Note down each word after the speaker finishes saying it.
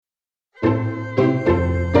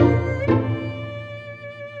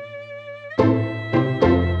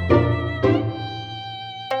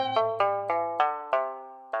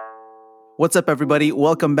What's up, everybody?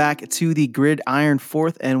 Welcome back to the Gridiron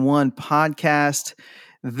 4th and 1 podcast.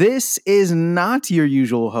 This is not your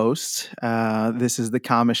usual host. This is the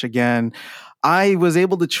Kamish again. I was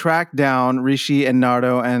able to track down Rishi and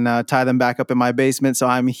Nardo and tie them back up in my basement. So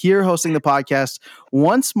I'm here hosting the podcast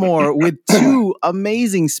once more with two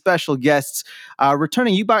amazing special guests.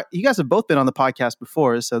 Returning, you guys have both been on the podcast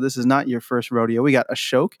before, so this is not your first rodeo. We got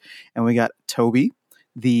Ashok and we got Toby.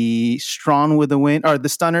 The Strong with the Wind, or the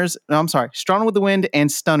Stunners. No, I'm sorry, Strong with the Wind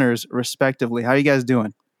and Stunners, respectively. How are you guys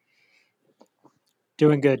doing?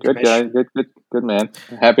 Doing good. Good guy. Good man.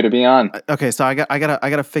 Happy to be on. Okay, so I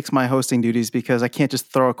gotta fix my hosting duties because I can't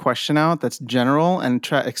just throw a question out that's general and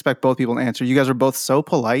expect both people to answer. You guys are both so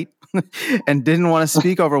polite and didn't want to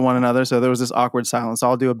speak over one another, so there was this awkward silence.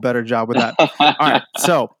 I'll do a better job with that. All right,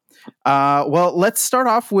 so. Well, let's start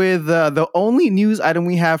off with the only news item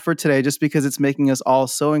we have for today, just because it's making us all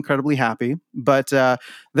so incredibly happy. But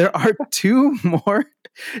there are two more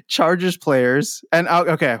Chargers players. And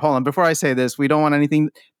okay, hold on. Before I say this, we don't want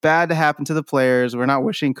anything bad to happen to the players. We're not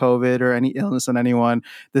wishing COVID or any illness on anyone.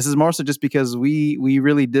 This is more so just because we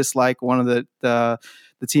really dislike one of the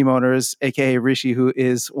team owners, aka Rishi, who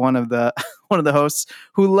is one of the hosts,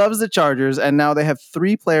 who loves the Chargers, and now they have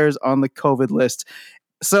 3 players on the COVID list.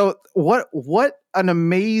 So what an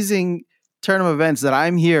amazing turn of events that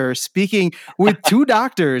I'm here speaking with 2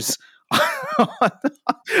 doctors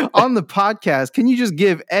on the podcast. Can you just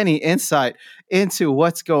give any insight into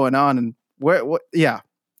what's going on and what? Yeah,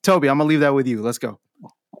 Toby, I'm gonna leave that with you. Let's go.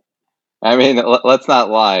 I mean, let's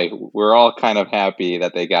not lie. We're all kind of happy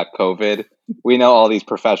that they got COVID. We know all these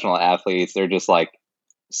professional athletes. They're just like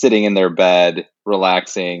sitting in their bed,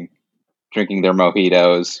 relaxing, drinking their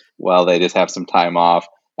mojitos while they just have some time off.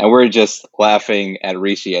 And we're just laughing at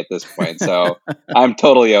Rishi at this point. So I'm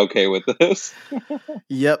totally okay with this.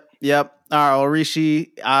 Yep. All right. Well,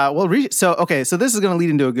 Rishi. So this is going to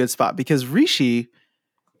lead into a good spot because Rishi.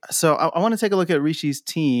 So I want to take a look at Rishi's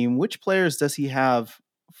team. Which players does he have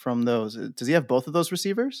from those? Does he have both of those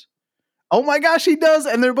receivers? Oh my gosh, he does.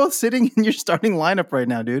 And they're both sitting in your starting lineup right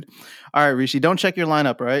now, dude. All right, Rishi, don't check your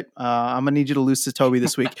lineup, right? I'm going to need you to lose to Toby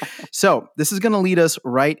this week. So this is going to lead us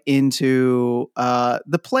right into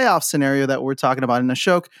the playoff scenario that we're talking about. And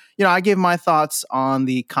Ashok, I gave my thoughts on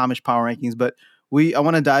the Kamish power rankings, but I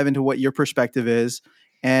want to dive into what your perspective is.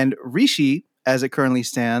 And Rishi, as it currently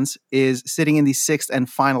stands, is sitting in the 6th and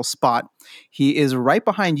final spot. He is right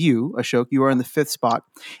behind you, Ashok. You are in the 5th spot.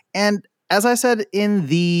 And as I said in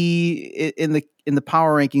the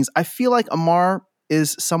power rankings, I feel like Amar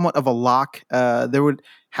is somewhat of a lock. There would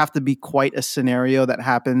have to be quite a scenario that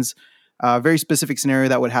happens, a very specific scenario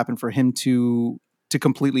that would happen for him to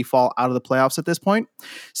completely fall out of the playoffs at this point.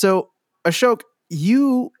 So, Ashok,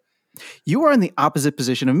 you are in the opposite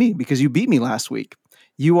position of me because you beat me last week.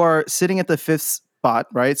 You are sitting at the 5th spot,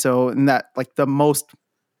 right? So in that, like the most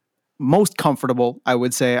comfortable, I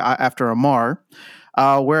would say, after Amar.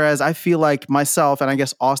 Whereas I feel like myself, and I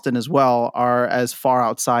guess Austin as well, are as far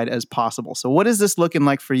outside as possible. So what is this looking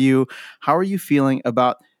like for you? How are you feeling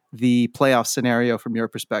about the playoff scenario from your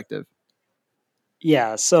perspective?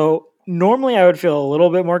 Yeah, so normally I would feel a little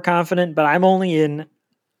bit more confident, but I'm only in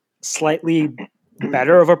slightly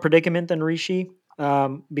better of a predicament than Rishi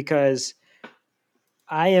because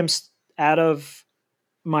I am out of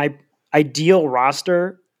my ideal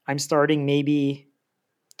roster. I'm starting maybe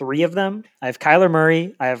 3 of them. I have Kyler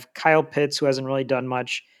Murray. I have Kyle Pitts, who hasn't really done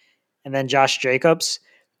much, and then Josh Jacobs.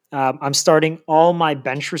 I'm starting all my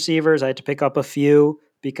bench receivers. I had to pick up a few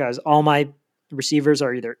because all my receivers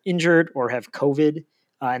are either injured or have COVID.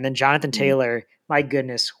 And then Jonathan Taylor, my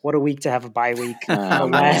goodness, what a week to have a bye week.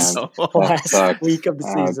 The last week of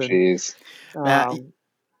the season.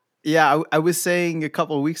 Yeah, I was saying a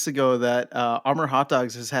couple of weeks ago that Armor Hot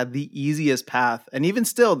Dogs has had the easiest path, and even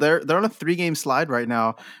still, they're on a 3-game slide right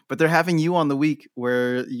now. But they're having you on the week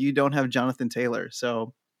where you don't have Jonathan Taylor,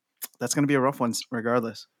 so that's going to be a rough one,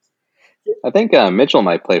 regardless. I think Mitchell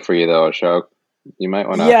might play for you though, Ashok. You might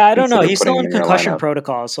want to. Yeah, I don't know. He's still in concussion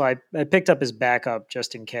protocol, so I picked up his backup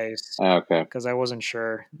just in case. Okay. Because I wasn't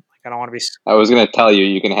sure. I don't want to be. I was going to tell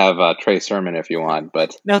you can have Trey Sermon if you want,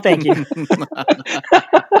 but no, thank you.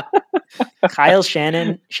 Kyle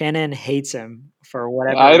Shannon hates him for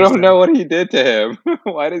whatever. I don't know what he did to him.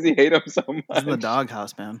 Why does he hate him so much? He's in the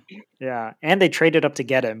doghouse, man. Yeah, and they traded up to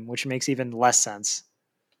get him, which makes even less sense.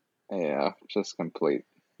 Yeah, just complete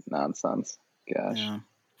nonsense. Gosh. Yeah.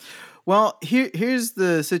 Well, here's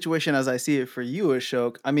the situation as I see it for you,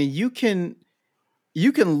 Ashok. I mean, you can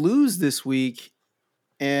lose this week,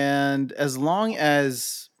 and as long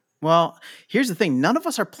as here's the thing: none of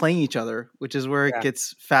us are playing each other, which is where it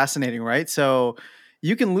gets fascinating, right? So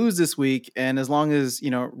you can lose this week, and as long as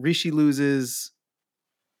Rishi loses,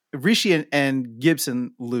 Rishi and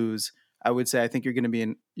Gibson lose, I would say I think you're going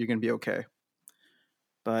to be okay.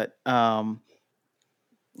 But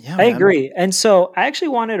yeah, I man. agree. And so I actually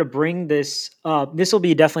wanted to bring this up. This will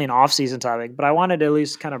be definitely an off-season topic, but I wanted to at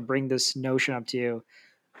least kind of bring this notion up to you.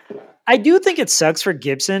 I do think it sucks for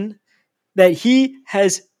Gibson that he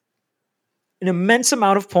has an immense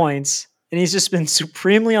amount of points and he's just been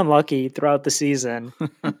supremely unlucky throughout the season.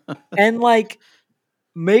 And like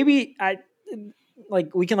maybe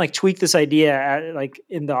we can like tweak this idea like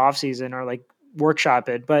in the offseason or like workshop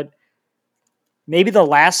it, but maybe the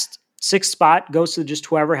last 6th spot goes to just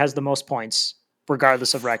whoever has the most points,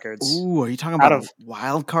 regardless of records. Ooh, are you talking about a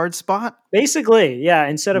wild card spot? Basically, yeah.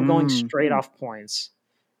 Instead of going straight off points,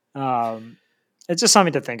 it's just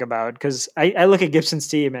something to think about because I look at Gibson's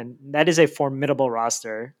team and that is a formidable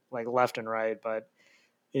roster, like left and right. But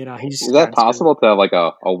he's is that possible to have like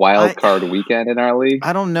a wild card weekend in our league?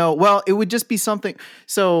 I don't know. Well, it would just be something.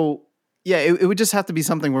 So yeah, it would just have to be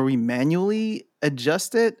something where we manually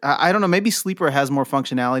adjust it. I don't know. Maybe Sleeper has more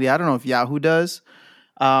functionality. I don't know if Yahoo does.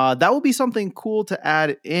 That would be something cool to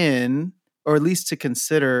add in, or at least to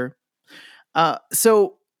consider.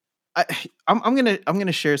 So I'm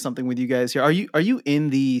gonna share something with you guys here. Are you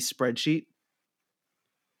in the spreadsheet?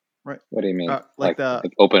 Right. What do you mean? Like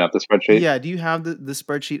open up the spreadsheet? Yeah. Do you have the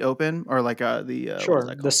spreadsheet open or like sure,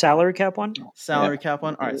 the salary cap one? Salary cap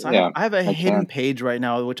one. All right. So I have a hidden page right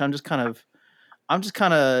now, which I'm just kind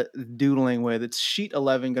of doodling with. It's sheet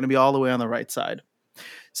 11, going to be all the way on the right side.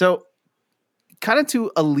 So kind of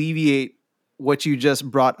to alleviate what you just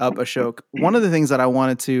brought up, Ashok, one of the things that I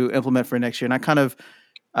wanted to implement for next year, and I kind of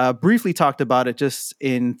briefly talked about it just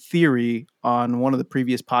in theory on one of the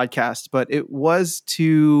previous podcasts, but it was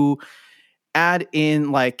to add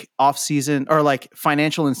in like off-season or like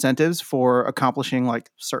financial incentives for accomplishing like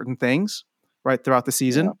certain things right throughout the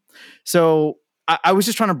season. Yeah. So I was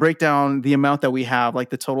just trying to break down the amount that we have, like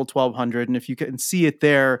the total 1,200. And if you can see it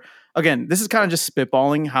there, again, this is kind of just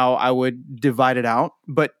spitballing how I would divide it out,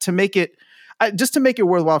 but to make it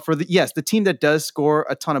worthwhile for the team that does score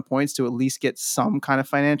a ton of points to at least get some kind of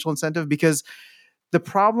financial incentive, because the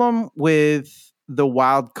problem with the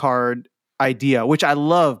wild card idea, which I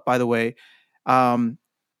love, by the way,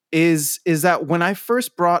 is that when I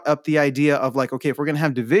first brought up the idea of like, okay, if we're going to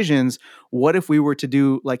have divisions, what if we were to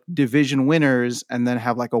do like division winners and then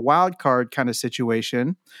have like a wild card kind of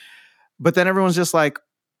situation? But then everyone's just like,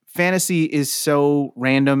 fantasy is so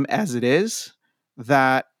random as it is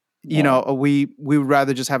that, we would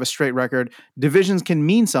rather just have a straight record. Divisions can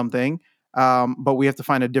mean something, but we have to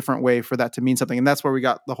find a different way for that to mean something. And that's where we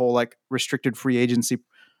got the whole like restricted free agency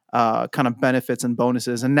kind of benefits and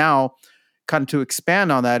bonuses. And now kind of to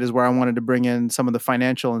expand on that is where I wanted to bring in some of the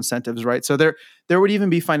financial incentives, right? So there would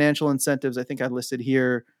even be financial incentives. I think I listed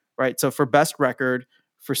here, right? So for best record,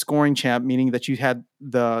 for scoring champ, meaning that you had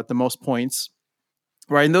the most points,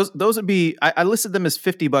 right? And those would be, I listed them as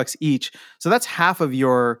 $50 each. So that's half of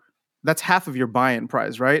your buy-in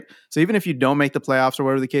prize, right? So even if you don't make the playoffs or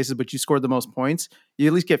whatever the case is, but you scored the most points, you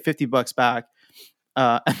at least get $50 back.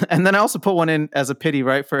 And then I also put one in as a pity,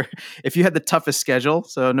 right? For if you had the toughest schedule.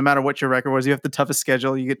 So no matter what your record was, you have the toughest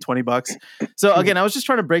schedule, you get $20. So again, I was just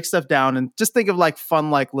trying to break stuff down and just think of like fun,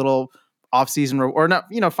 like little off-season or not,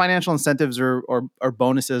 financial incentives or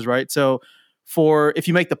bonuses, right? So for if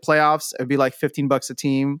you make the playoffs, it'd be like $15 a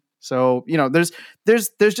team. So, there's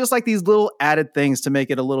just like these little added things to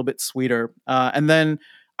make it a little bit sweeter. And then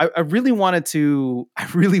I really wanted to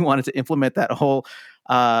implement that whole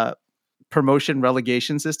promotion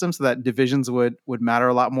relegation system so that divisions would matter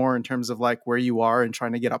a lot more in terms of like where you are and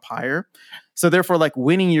trying to get up higher. So therefore, like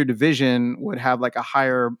winning your division would have like a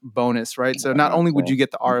higher bonus, right? So not only would you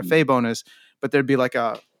get the RFA bonus, but there'd be like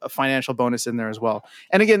a financial bonus in there as well.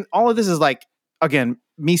 And again, all of this is like, again,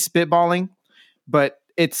 me spitballing, but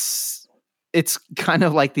it's kind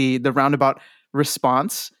of like the roundabout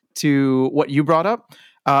response to what you brought up.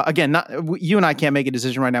 Again, you and I can't make a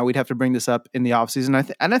decision right now. We'd have to bring this up in the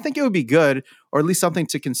offseason. And I think it would be good, or at least something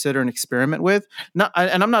to consider and experiment with. And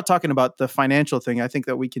I'm not talking about the financial thing. I think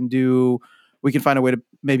that we can find a way to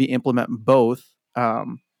maybe implement both.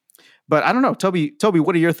 But I don't know, Toby,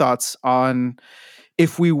 what are your thoughts on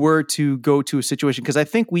if we were to go to a situation? Because I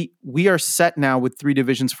think we are set now with 3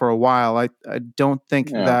 divisions for a while. I don't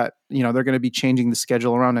think that they're going to be changing the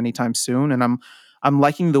schedule around anytime soon. And I'm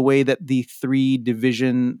liking the way that the 3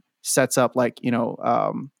 division sets up, like,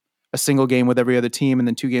 a single game with every other team and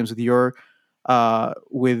then 2 games with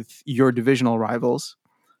your divisional rivals.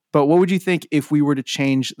 But what would you think if we were to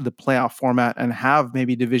change the playoff format and have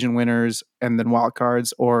maybe division winners and then wild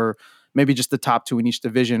cards, or maybe just the top 2 in each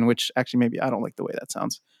division, which actually maybe I don't like the way that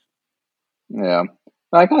sounds. Yeah.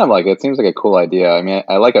 I kind of like it. It seems like a cool idea. I mean,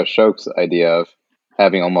 I like Ashok's idea of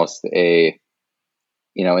having almost a,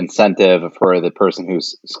 incentive for the person who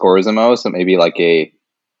scores the most. So maybe like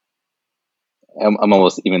I'm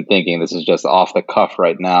almost even thinking this is just off the cuff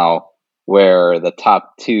right now, where the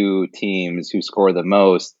top 2 teams who score the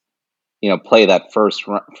most, play that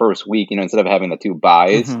first week, instead of having the 2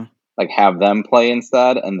 buys, Mm-hmm. like have them play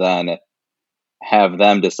instead, and then have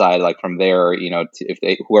them decide, like from there,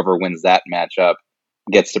 whoever wins that matchup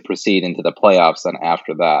gets to proceed into the playoffs. Then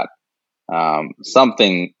after that,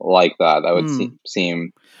 something like that would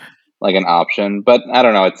seem like an option. But I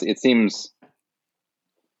don't know. It seems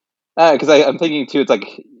because I'm thinking too. It's like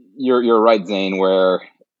you're right, Zane, where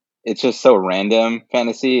it's just so random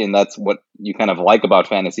fantasy, and that's what you kind of like about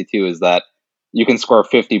fantasy too, is that you can score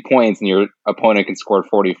 50 points and your opponent can score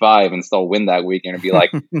 45 and still win that week, and be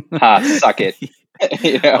like, "Ha, suck it."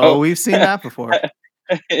 Oh, we've seen that before.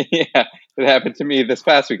 Yeah, it happened to me this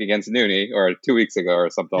past week against Nooney, or 2 weeks ago, or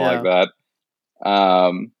something like that.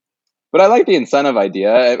 But I like the incentive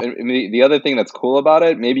idea. I mean, the other thing that's cool about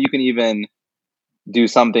it, maybe you can even do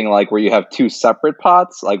something like where you have 2 separate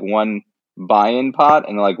pots, like one buy-in pot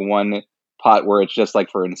and like one pot where it's just like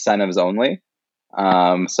for incentives only.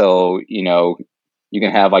 So you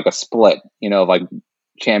can have like a split, like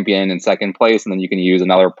champion in second place, and then you can use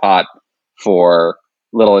another pot for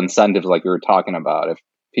little incentives like you were talking about, if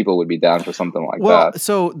people would be down for something like that.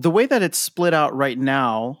 So the way that it's split out right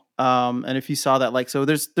now, and if you saw that, like, so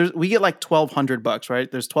there's we get like $1,200,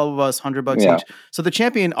 right? There's 12 of us, $100 each. So the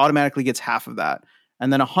champion automatically gets half of that,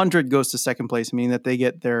 and then 100 goes to second place, meaning that they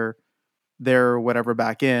get their whatever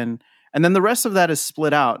back in, and then the rest of that is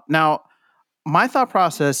split out. Now, my thought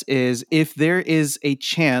process is, if there is a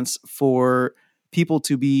chance for people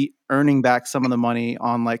to be earning back some of the money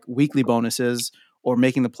on like weekly bonuses or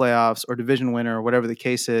making the playoffs or division winner or whatever the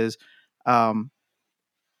case is,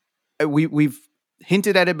 we've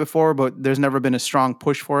hinted at it before, but there's never been a strong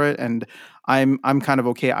push for it, and I'm kind of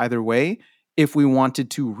okay either way. If we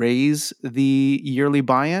wanted to raise the yearly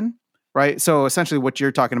buy-in, right? So essentially, what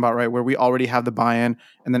you're talking about, right, where we already have the buy-in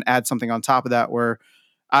and then add something on top of that, where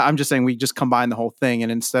I'm just saying we just combine the whole thing,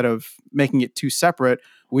 and instead of making it 2 separate,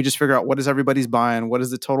 we just figure out what is everybody's buy-in, what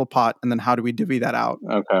is the total pot, and then how do we divvy that out?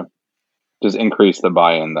 Okay. Just increase the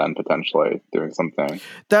buy-in, then potentially doing something.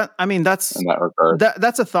 That's in that regard.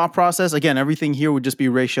 That's a thought process. Again, everything here would just be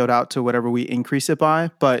ratioed out to whatever we increase it by.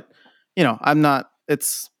 But I'm not.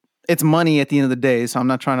 It's money at the end of the day, so I'm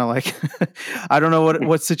not trying to like. I don't know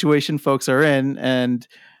what situation folks are in, and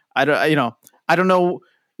I don't know.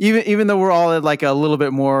 Even though we're all at like a little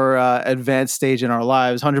bit more advanced stage in our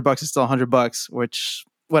lives, $100 is still $100, which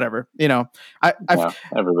whatever.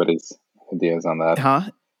 Everybody's ideas on that. Huh?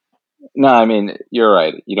 No, I mean, you're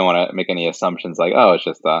right. You don't want to make any assumptions like, oh, it's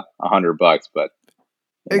just $100, but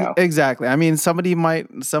exactly. I mean, somebody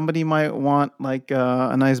might want like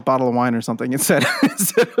a nice bottle of wine or something instead.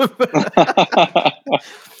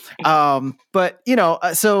 But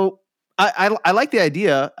so I like the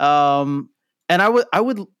idea, and I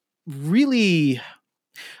would really,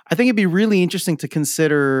 I think it'd be really interesting to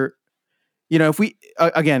consider. If we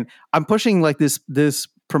again, I'm pushing like this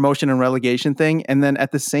promotion and relegation thing, and then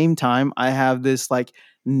at the same time I have this like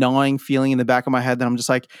gnawing feeling in the back of my head that I'm just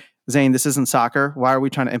like, Zain, this isn't soccer. Why are we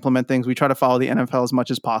trying to implement things? We try to follow the NFL as much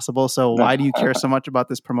as possible, so why do you care so much about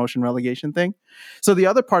this promotion relegation thing? So the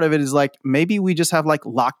other part of it is like, maybe we just have like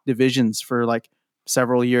locked divisions for like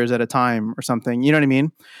several years at a time or something, you know what I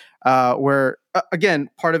mean? Where again,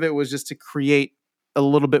 part of it was just to create a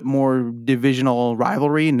little bit more divisional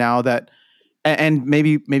rivalry now that. And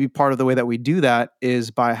maybe part of the way that we do that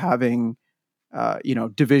is by having,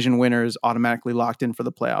 division winners automatically locked in for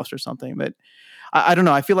the playoffs or something. But I don't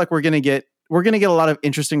know. I feel like we're gonna get a lot of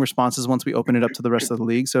interesting responses once we open it up to the rest of the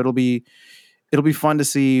league. So it'll be fun to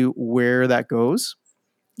see where that goes.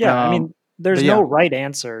 Yeah, I mean, there's no right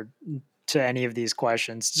answer to any of these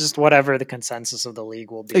questions. Just whatever the consensus of the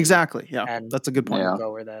league will be. Exactly. Yeah, and that's a good point. We'll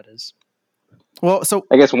go where that is. Well, so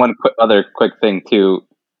I guess one other quick thing too.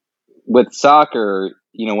 With soccer,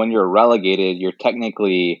 when you're relegated, you're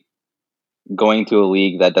technically going to a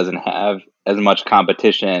league that doesn't have as much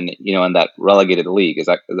competition, in that relegated league.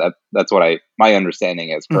 That's what my understanding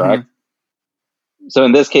is, correct? Mm-hmm. So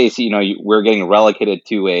in this case, we're getting relegated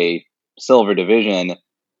to a silver division.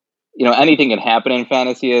 Anything can happen in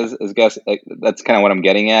fantasy that's kind of what I'm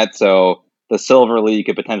getting at. So the silver league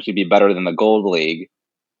could potentially be better than the gold league.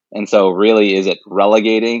 And so really, is it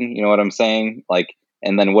relegating? You know what I'm saying? Like,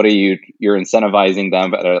 and then what are you're incentivizing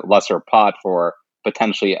them at a lesser pot for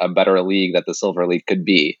potentially a better league that the silver league could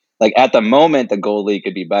be. like at the moment the gold league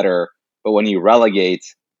could be better, but when you relegate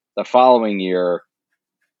the following year,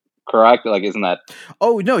 correct? Like, isn't that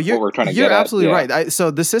Oh no, what we're trying to you're get at? absolutely Yeah. right.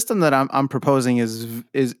 So the system that I'm proposing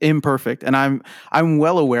is imperfect, and I'm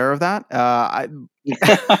well aware of that.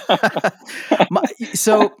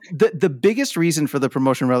 So the biggest reason for the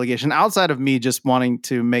promotion relegation, outside of me just wanting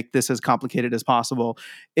to make this as complicated as possible,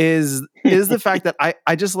 is the fact that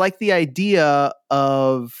I just like the idea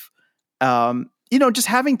of just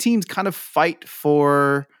having teams kind of fight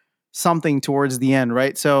for something towards the end,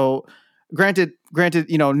 right? So granted,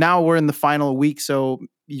 now we're in the final week, so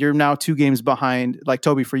you're now 2 games behind. Like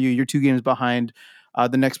Toby, for you, you're 2 games behind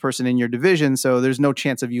the next person in your division, so there's no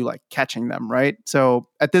chance of you like catching them, right? So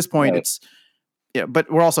at this point, Right. it's but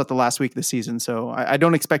we're also at the last week of the season, so I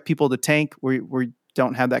don't expect people to tank. We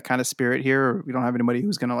don't have that kind of spirit here. Or we don't have anybody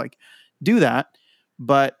who's going to like do that.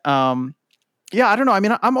 But yeah, I don't know. I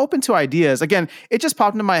mean, I'm open to ideas. Again, it just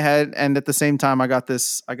popped into my head, and at the same time, I got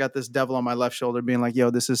this devil on my left shoulder, being like, "Yo,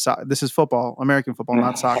 this is football, American football,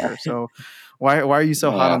 not soccer." So, why are you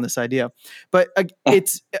so hot on this idea? But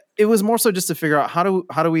it was more so just to figure out how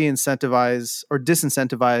do we incentivize or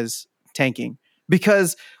disincentivize tanking,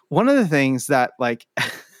 because one of the things that like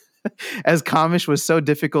as Kamish was so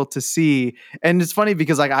difficult to see. And it's funny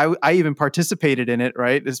because like I even participated in it,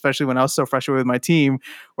 right? Especially when I was so fresh with my team,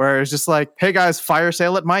 where it was just like, hey guys, fire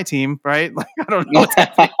sale at my team, right? Like I don't know what's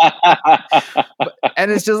happening.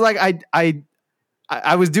 And it's just like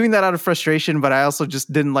I was doing that out of frustration, but I also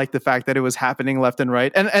just didn't like the fact that it was happening left and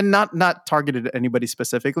right, and not targeted at anybody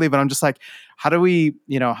specifically. But I'm just like, how do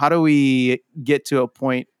we get to a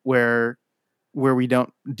point where we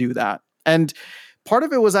don't do that? And part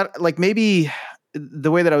of it was that like maybe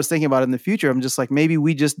the way that I was thinking about it in the future, I'm just like, maybe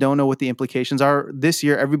we just don't know what the implications are. This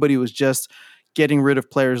year, everybody was just getting rid of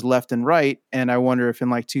players left and right. And I wonder if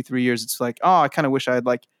in like 2-3 years, it's like, oh, I kind of wish I had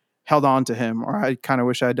like held on to him, or I kind of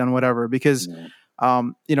wish I had done whatever. Because,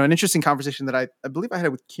 an interesting conversation that I believe I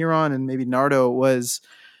had with Kieran and maybe Nardo was,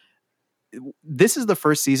 this is the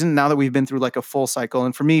first season now that we've been through like a full cycle.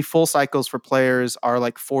 And for me, full cycles for players are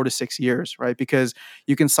like 4 to 6 years, right? Because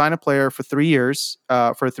you can sign a player for 3 years,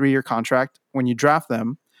 for a 3-year contract when you draft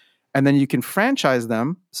them. And then you can franchise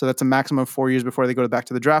them. So that's a maximum of 4 years before they go back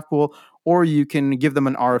to the draft pool. Or you can give them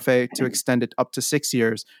an RFA to extend it up to 6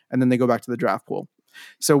 years. And then they go back to the draft pool.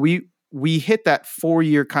 So we hit that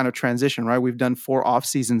 4-year kind of transition, right? We've done 4 off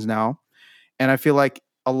seasons now. And I feel like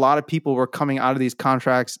a lot of people were coming out of these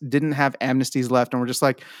contracts, didn't have amnesties left, and were just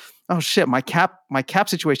like, oh shit, my cap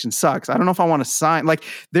situation sucks. I don't know if I want to sign. Like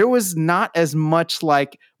there was not as much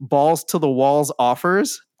like balls to the walls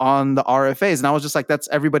offers on the RFAs. And I was just like, that's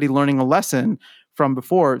everybody learning a lesson from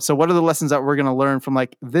before. So what are the lessons that we're going to learn from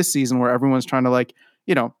like this season where everyone's trying to like,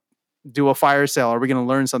 do a fire sale? Are we going to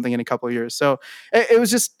learn something in a couple of years? So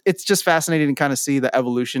it's just fascinating to kind of see the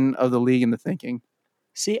evolution of the league and the thinking.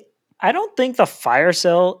 See, I don't think the fire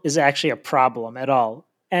sale is actually a problem at all.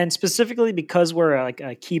 And specifically because we're like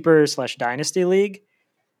a keeper / dynasty league,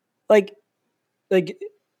 like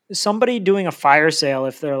somebody doing a fire sale,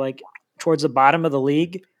 if they're like towards the bottom of the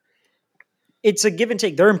league, it's a give and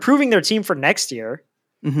take. They're improving their team for next year.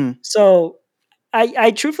 Mm-hmm. So I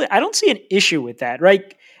truthfully, I don't see an issue with that.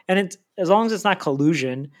 Right. And it's, as long as it's not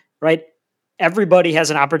collusion, right? Everybody has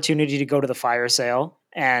an opportunity to go to the fire sale,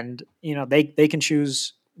 and they can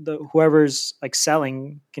choose whoever's like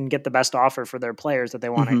selling can get the best offer for their players that they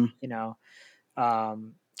want to,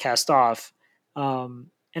 cast off. And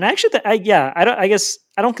actually, I guess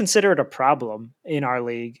I don't consider it a problem in our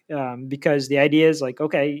league, because the idea is like,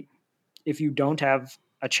 okay, if you don't have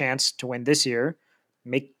a chance to win this year,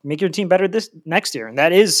 make your team better this next year, and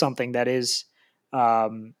that is something that is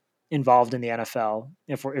involved in the NFL.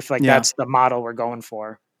 If that's the model we're going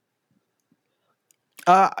for.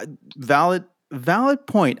 Valid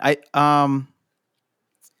point.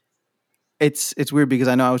 It's weird because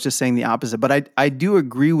I know I was just saying the opposite, but I do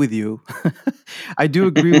agree with you. I do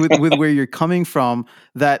agree with where you're coming from,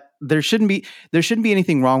 that there shouldn't be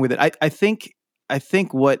anything wrong with it. I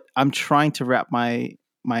think what I'm trying to wrap my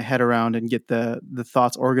head around and get the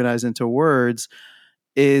thoughts organized into words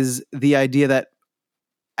is the idea that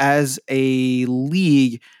as a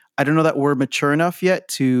league, I don't know that we're mature enough yet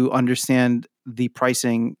to understand the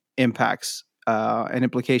pricing impacts and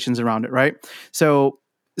implications around it, right? So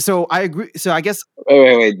I agree. So I guess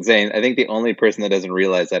wait, Zain. I think the only person that doesn't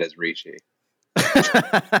realize that is Rishi.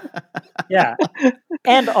 Yeah,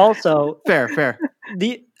 and also fair.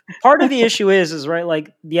 The part of the issue is right,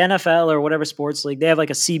 like the NFL or whatever sports league, they have like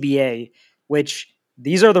a CBA, which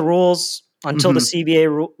these are the rules until the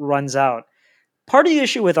CBA runs out. Part of the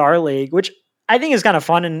issue with our league, which I think it's kind of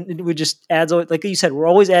fun, and it would just adds, like you said, we're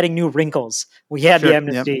always adding new wrinkles. We had the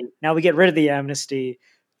amnesty. Now we get rid of the amnesty.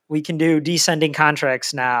 We can do descending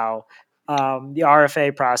contracts now. The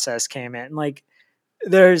RFA process came in. Like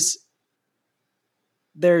there's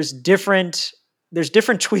different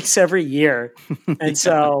tweaks every year, and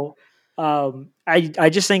so I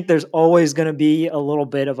just think there's always going to be a little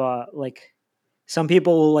bit of a like. Some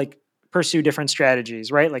people will like pursue different strategies,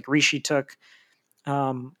 right? Like Rishi took.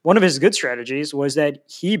 One of his good strategies was that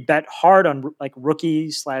he bet hard on like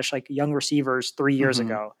rookie / like young receivers 3 years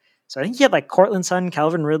ago. So I think he had like Cortland Sutton,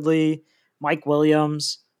 Calvin Ridley, Mike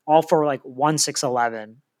Williams, all for like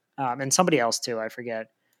 1-6-11, and somebody else too. I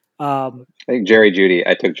forget. I think Jerry Jeudy.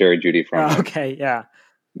 I took Jerry Jeudy from him. Okay, yeah.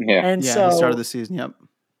 And so he started the season. Yep.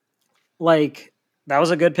 Like that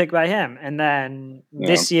was a good pick by him. And then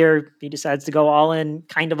this year he decides to go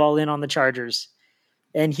kind of all in on the Chargers,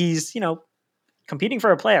 and he's competing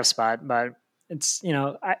for a playoff spot. But it's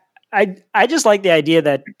I just like the idea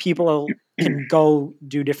that people can go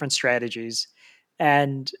do different strategies,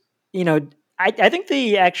 and I think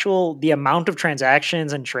the amount of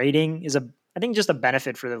transactions and trading is I think just a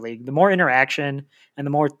benefit for the league. The more interaction and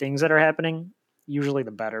the more things that are happening, usually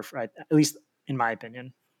the better, at least in my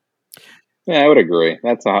opinion. Yeah, I would agree.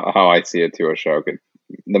 That's how I see it too, Ashok.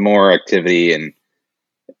 The more activity and,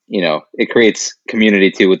 it creates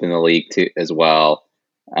community too within the league too as well.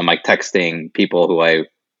 I'm like texting people who I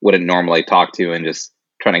wouldn't normally talk to and just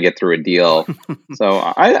trying to get through a deal. So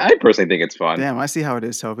I personally think it's fun. Damn, I see how it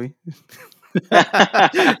is, Toby.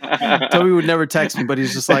 Toby would never text me, but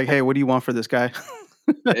he's just like, hey, what do you want for this guy?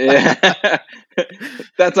 Yeah.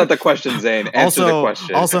 That's not the question, Zain. Answer the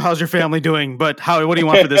question. Also, how's your family doing? But what do you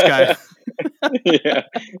want for this guy? Yeah.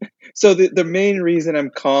 So the main reason I'm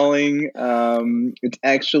calling, it's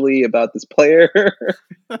actually about this player.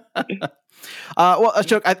 Well,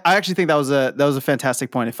 Ashok, I actually think that was a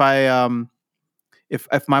fantastic point. If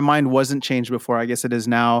if my mind wasn't changed before, I guess it is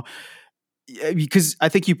now, because I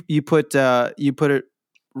think you put it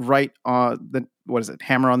right on the, what is it,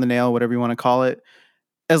 hammer on the nail, whatever you want to call it.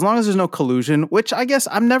 As long as there's no collusion, which I guess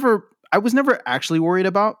I was never actually worried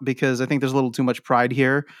about, because I think there's a little too much pride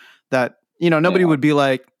here that, nobody would be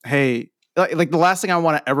like, hey, like the last thing I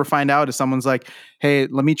want to ever find out is someone's like, hey,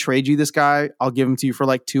 let me trade you this guy. I'll give him to you for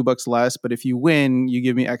like $2 less. But if you win, you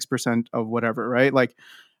give me X% of whatever. Right. Like,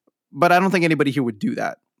 but I don't think anybody here would do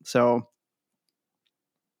that. So,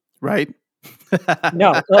 right.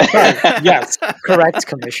 No. Okay. Yes. Correct,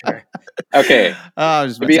 Commissioner. Okay.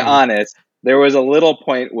 To be honest, there was a little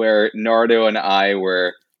point where Nardo and I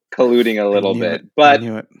were colluding a little bit, but I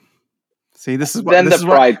knew it. See, this is then the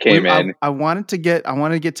pride came in. I wanted to get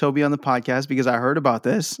Toby on the podcast because I heard about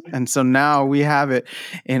this, and so now we have it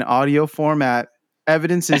in audio format.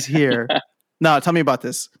 Evidence is here. No, tell me about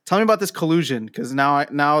this. Tell me about this collusion, because now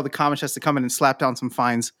the Commish has to come in and slap down some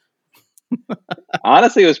fines.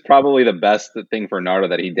 Honestly, it was probably the best thing for Nardo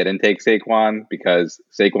that he didn't take Saquon, because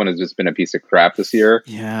Saquon has just been a piece of crap this year.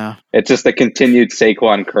 Yeah. It's just a continued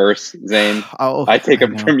Saquon curse, Zain. I take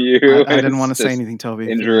him from you. I didn't want to say anything, Toby.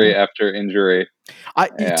 Injury after injury.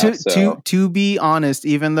 To be honest,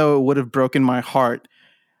 even though it would have broken my heart,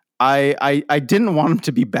 I didn't want him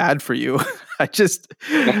to be bad for you.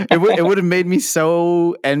 It would have made me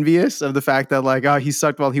so envious of the fact that like, oh, he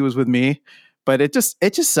sucked while he was with me. But it just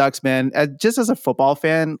sucks, man. Just as a football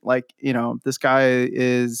fan, like, this guy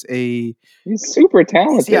he's super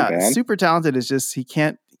talented. Man. Super talented. It's just he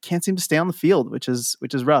can't seem to stay on the field, which is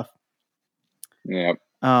rough. Yeah.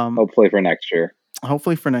 Hopefully for next year.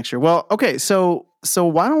 Well, okay, so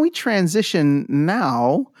why don't we transition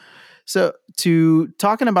now? So to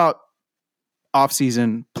talking about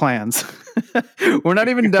off-season plans. We're not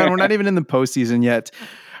even done. We're not even in the postseason yet.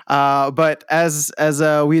 But as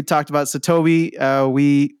we had talked about, so Toby,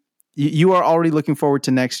 you are already looking forward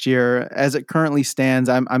to next year. As it currently stands,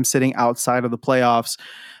 I'm sitting outside of the playoffs.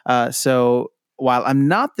 So while I'm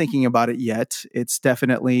not thinking about it yet, it's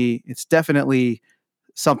definitely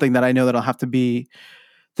something that I know that I'll have to be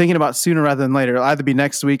thinking about sooner rather than later. It'll either be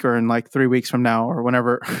next week or in like 3 weeks from now or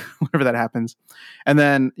whenever that happens. And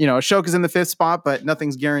then, Ashok is in the 5th spot, but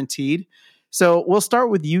nothing's guaranteed. So we'll start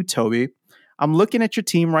with you, Toby. I'm looking at your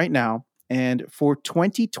team right now, and for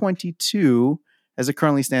 2022, as it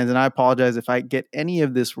currently stands, and I apologize if I get any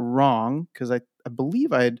of this wrong, because I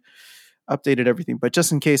believe I had updated everything, but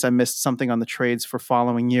just in case I missed something on the trades for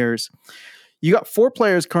following years, you got 4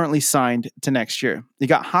 players currently signed to next year. You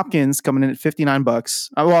got Hopkins coming in at $59.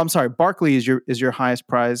 Well, I'm sorry, Barkley is your highest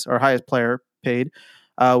prize or highest player paid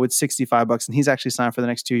with $65, and he's actually signed for the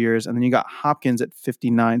next 2 years. And then you got Hopkins at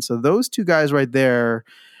 $59. So those two guys right there,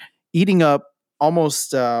 eating up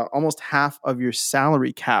almost half of your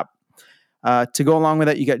salary cap. To go along with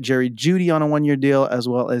that, you got Jerry Jeudy on a 1-year deal, as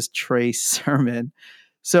well as Trey Sermon.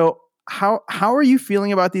 So how are you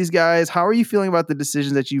feeling about these guys? How are you feeling about the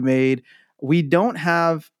decisions that you made? We don't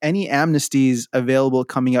have any amnesties available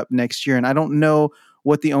coming up next year, and I don't know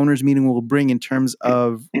what the owners' meeting will bring in terms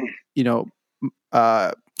of,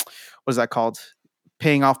 what is that called?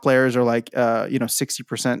 Paying off players, or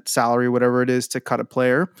 60% salary, whatever it is, to cut a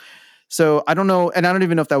player. So I don't know, and I don't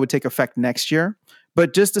even know if that would take effect next year.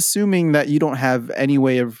 But just assuming that you don't have any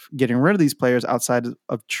way of getting rid of these players outside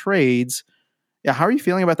of trades, how are you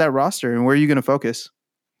feeling about that roster, and where are you going to focus?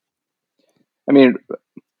 I mean,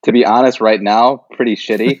 to be honest, right now, pretty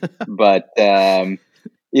shitty. But I'm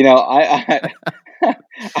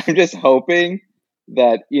just hoping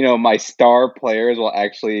that my star players will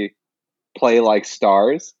actually play like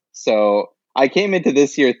stars. So I came into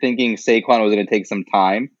this year thinking Saquon was going to take some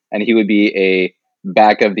time, and he would be a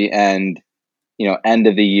back of the end, end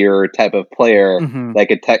of the year type of player that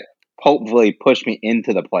could hopefully push me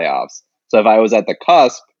into the playoffs. So if I was at the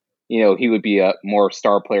cusp, he would be a more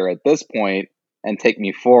star player at this point and take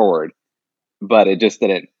me forward. But it just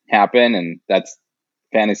didn't happen, and that's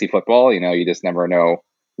fantasy football. You just never know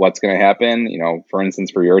what's going to happen. For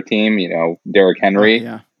instance, for your team, Derrick Henry,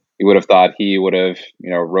 you would have thought he would have,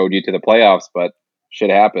 rode you to the playoffs, but shit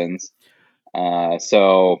happens.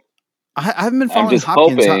 So I haven't been following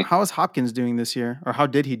Hopkins. How is Hopkins doing this year, or how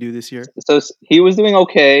did he do this year? So he was doing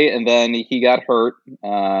okay, and then he got hurt.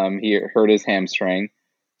 He hurt his hamstring.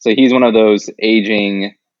 So he's one of those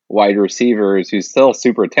aging wide receivers who's still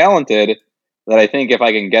super talented, that I think if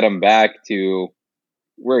I can get him back to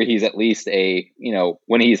where he's at least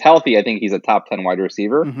when he's healthy, I think he's a top 10 wide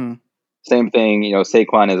receiver. Mm-hmm. Same thing,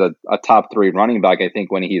 Saquon is a top 3 running back, I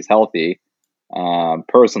think, when he's healthy.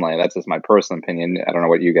 Personally, that's just my personal opinion. I don't know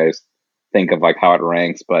what you guys think of how it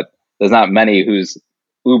ranks, but there's not many who's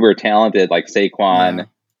uber talented like Saquon,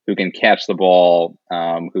 who can catch the ball,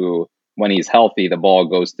 who, when he's healthy, the ball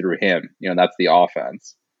goes through him. That's the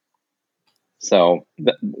offense. So,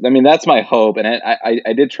 that's my hope. And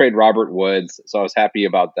I did trade Robert Woods, so I was happy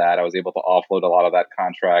about that. I was able to offload a lot of that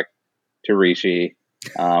contract to Rishi.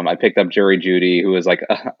 I picked up Jerry Jeudy, who was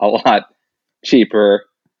a lot cheaper.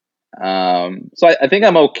 So I think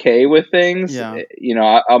I'm okay with things. Yeah.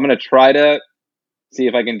 I'm going to try to see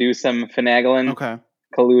if I can do some finagling,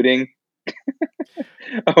 colluding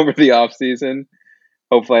over the off season.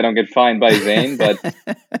 Hopefully I don't get fined by Zain, but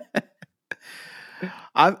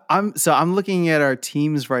I'm looking at our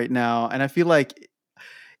teams right now, and I feel like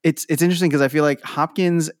it's interesting because I feel like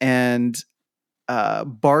Hopkins and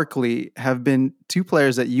Barkley have been 2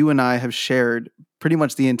 players that you and I have shared pretty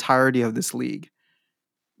much the entirety of this league.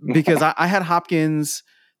 Because I had Hopkins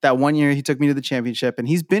that 1 year, he took me to the championship, and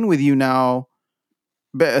he's been with you now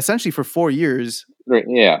essentially for 4 years.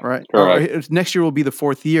 Yeah. Right. Correct. Next year will be the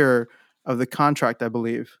 4th year of the contract, I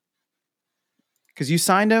believe. Because you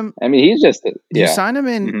signed him. I mean, he's just you signed him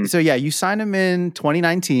in. Mm-hmm. So you signed him in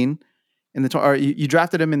 2019 you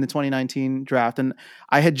drafted him in the 2019 draft, and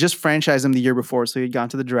I had just franchised him the year before, so he'd gone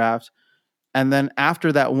to the draft. And then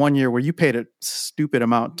after that 1 year where you paid a stupid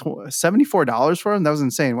amount, $74 for him, that was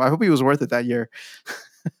insane. I hope he was worth it that year.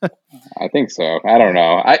 I think so. I don't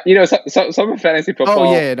know. Some of fantasy football.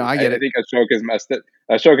 Oh yeah, no, I get it. I think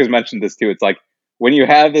Ashok has mentioned this too. It's like when you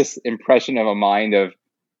have this impression of a mind of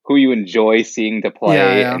who you enjoy seeing to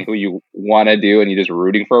play and who you want to do, and you're just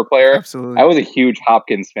rooting for a player. Absolutely. I was a huge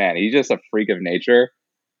Hopkins fan. He's just a freak of nature.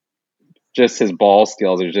 Just his ball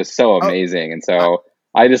skills are just so amazing, and so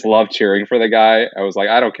I just love cheering for the guy. I was like,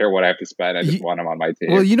 I don't care what I have to spend. I just want him on my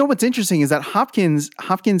team. Well, what's interesting is that Hopkins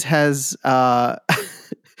has,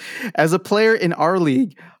 as a player in our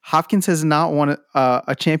league, Hopkins has not won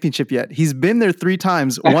a championship yet. He's been there 3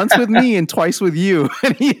 times, once with me and twice with you,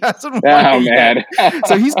 and he hasn't won man.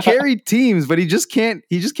 So he's carried teams, but he just can't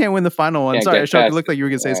win the final one. Sorry, Ashok, it looked like you were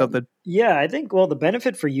going to say something. Yeah, I think, the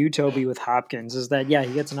benefit for you, Toby, with Hopkins is that,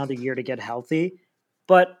 he gets another year to get healthy,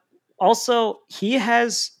 but also, he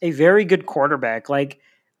has a very good quarterback.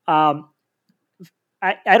 I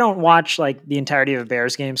don't watch the entirety of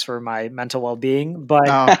Bears games for my mental well-being, but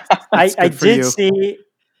I did see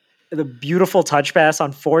the beautiful touch pass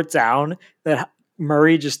on 4th down that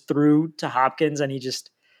Murray just threw to Hopkins, and he just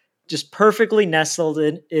perfectly nestled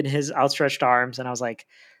in his outstretched arms. And I was like,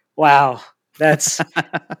 wow, that's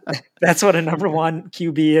what a number 1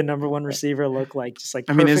 QB and number 1 receiver look like.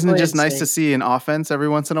 Isn't it just nice to see an offense every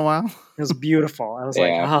once in a while? It was beautiful. I was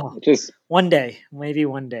maybe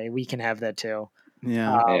one day we can have that too.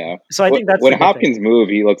 Yeah. So I think that's when Hopkins move,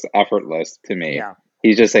 he looks effortless to me. Yeah.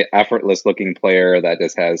 He's just an effortless looking player that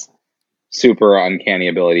just has super uncanny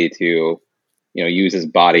ability to, use his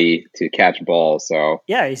body to catch balls. So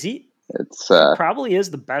Yeah, is he? it's He probably is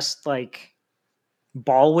the best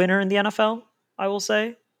ball winner in the NFL. I will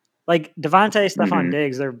say, like Devontae, Stephon mhm.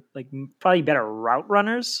 Diggs, they're probably better route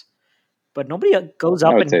runners, but nobody goes I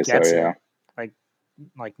up would and say so. gets Yeah, it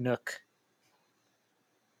like Nook.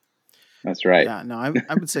 that's right. Yeah, no,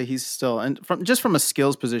 I would say he's still, and from a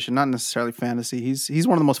skills position, not necessarily fantasy. He's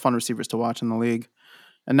one of the most fun receivers to watch in the league,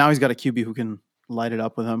 and now he's got a QB who can light it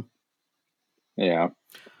up with him. Yeah.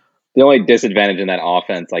 The only disadvantage in that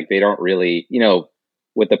offense, like they don't really,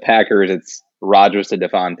 with the Packers, it's Rodgers to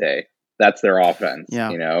Devontae. That's their offense.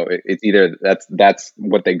 Yeah, It's either that's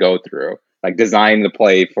what they go through. Like design the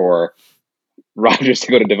play for Rodgers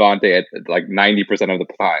to go to Devontae at like 90% of the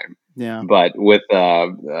time. yeah. But with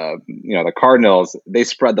the Cardinals, they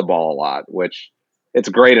spread the ball a lot, which it's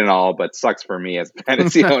great and all, but sucks for me as a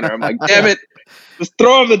fantasy owner. I'm like, damn it, just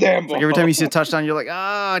throw him the damn It's ball. like every time you see a touchdown, you're like,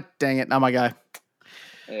 ah, dang it, not my guy.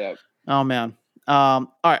 Yeah. Oh man. All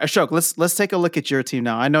right, Ashok, let's take a look at your team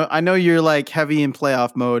now. I know you're like heavy in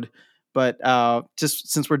playoff mode, but just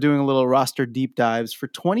since we're doing a little roster deep dives for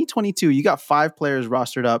 2022, you got 5 players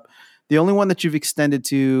rostered up. The only one that you've extended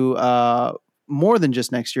to more than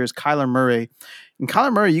just next year is Kyler Murray. And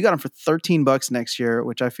Kyler Murray, you got him for $13 next year,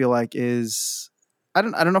 which I feel like is I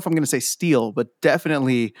don't know if I'm going to say steal, but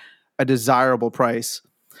definitely a desirable price.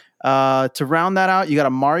 To round that out, you got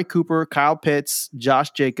Amari Cooper, Kyle Pitts,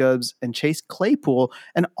 Josh Jacobs, and Chase Claypool.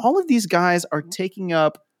 And all of these guys are taking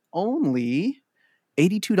up only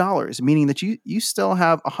 $82, meaning that you still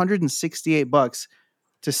have $168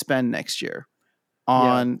 to spend next year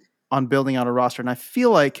Yeah, on building out a roster. And I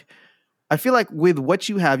feel like with what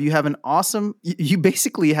you have an awesome you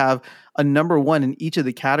basically have a number one in each of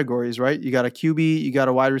the categories, right? You got a QB, you got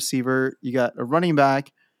a wide receiver, you got a running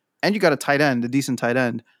back, and you got a tight end, a decent tight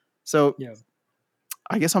end. So yeah,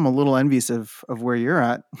 I guess I'm a little envious of where you're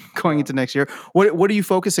at going yeah. into next year. What are you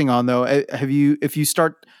focusing on though? If you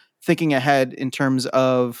start thinking ahead in terms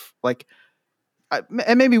of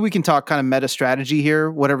and maybe we can talk kind of meta strategy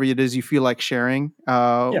here, whatever it is you feel like sharing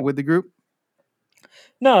Yeah. with the group.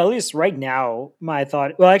 No, at least right now, my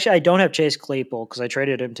thought. Well, actually, I don't have Chase Claypool because I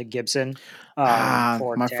traded him to Gibson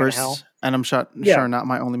for My Tannehill. first, and I'm Yeah, sure not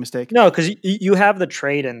my only mistake. no, because you have the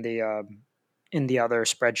trade in the other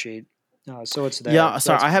spreadsheet, so it's there. Yeah, So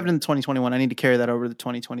sorry, that's I have it fine. in 2021. I need to carry that over to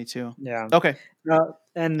 2022. Yeah, Okay,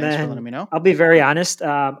 and thanks for letting then me know. I'll be very honest.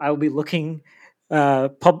 I will be looking.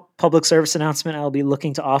 Public service announcement. I'll be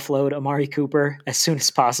looking to offload Amari Cooper as soon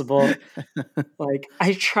as possible. Like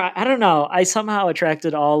I don't know. I somehow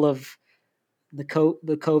attracted all of the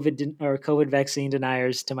COVID vaccine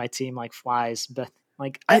deniers to my team like flies. But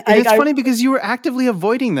like And it's funny because you were actively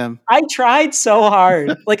avoiding them. I tried so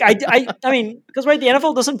hard. Like I mean, because right, the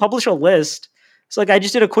NFL doesn't publish a list. So like I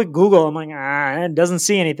just did a quick Google. I'm like, it doesn't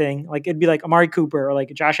see anything. Like it'd be like Amari Cooper or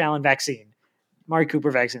like Josh Allen vaccine, Amari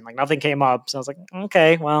Cooper vaccine. Like nothing came up. So I was like,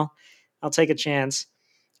 okay, well, I'll take a chance.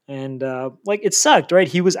 And like it sucked, right?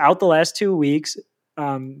 He was out the last 2 weeks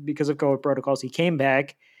because of COVID protocols. He came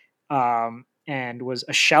back and was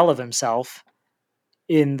a shell of himself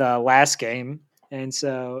in the last game. And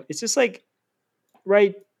so it's just like,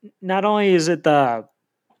 right, not only is it the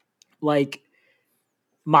like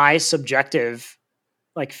my subjective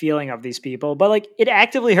like feeling of these people, but like it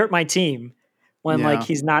actively hurt my team when like Yeah.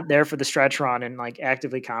 he's not there for the stretch run and like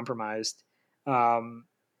actively compromised. Um,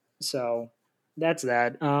 so that's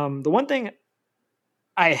that. The one thing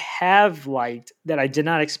I have liked that I did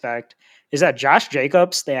not expect is that Josh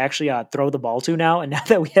Jacobs they actually throw the ball to now, and now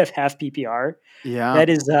that we have half PPR, Yeah. that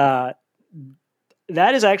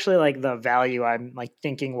is actually like the value I'm like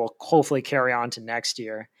thinking will hopefully carry on to next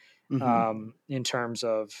year Hmm. in terms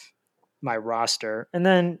of my roster. And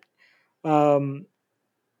then um,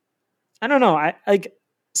 I don't know. I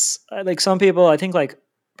like some people. I think like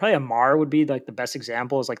probably Amar would be like the best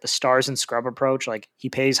example is like the stars and scrub approach. Like he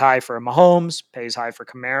pays high for Mahomes, pays high for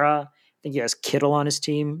Kamara. I think he has Kittle on his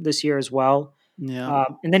team this year as well. Yeah.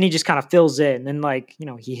 And then he just kind of fills in. And then like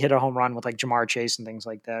he hit a home run with like Jamar Chase and things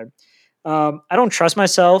like that. I don't trust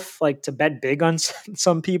myself like to bet big on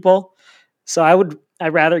some people, so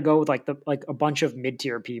I'd rather go with like a bunch of mid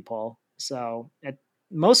tier people. So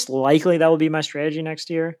most likely that will be my strategy next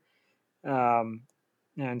year. Um,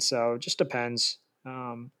 and so it just depends.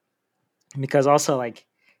 Because also like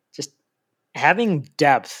just having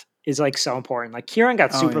depth is like so important. Like Kieran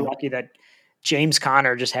got Oh super yeah. lucky that James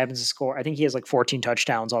Conner just happens to score. I think he has like 14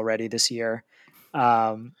 touchdowns already this year.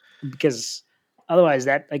 Because otherwise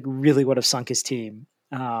that like really would have sunk his team.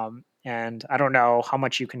 And I don't know how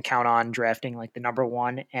much you can count on drafting like the number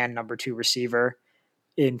one and number two receiver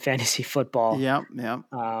in fantasy football. Yeah.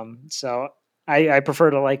 So I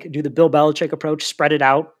prefer to like do the Bill Belichick approach, spread it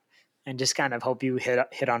out, and just kind of hope you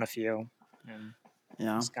hit on a few. And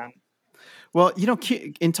Yeah. kind Well,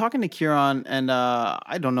 in talking to Kieran, and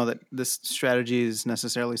I don't know that this strategy is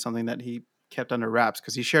necessarily something that he kept under wraps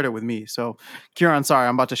because he shared it with me. So, Kieran, sorry,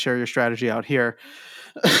 I'm about to share your strategy out here.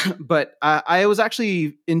 But I was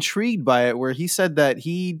actually intrigued by it, where he said that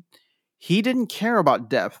he didn't care about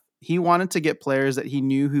depth. He wanted to get players that he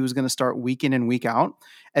knew he was going to start week in and week out,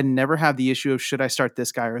 and never have the issue of should I start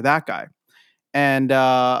this guy or that guy. And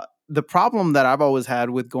the problem that I've always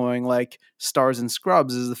had with going like stars and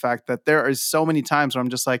scrubs is the fact that there is so many times where I'm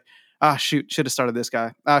just like, shoot, should have started this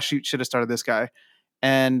guy. Shoot, should have started this guy.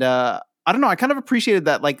 And I don't know. I kind of appreciated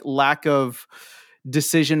that like lack of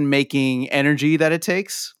decision making energy that it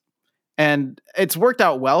takes, and it's worked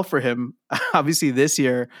out well for him. Obviously this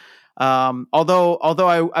year, although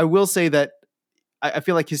I will say that I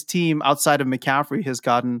feel like his team outside of McCaffrey has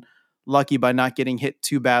gotten lucky by not getting hit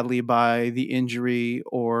too badly by the injury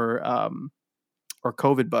or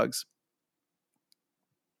COVID bugs.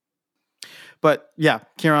 But yeah,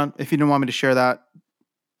 Kieran, if you didn't want me to share that,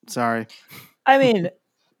 sorry. I mean,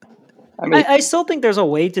 I still think there's a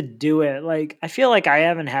way to do it. Like, I feel like I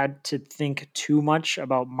haven't had to think too much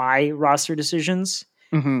about my roster decisions.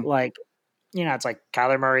 Mm-hmm. Like, it's like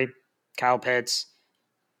Kyler Murray, Kyle Pitts,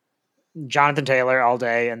 Jonathan Taylor all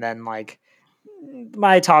day, and then like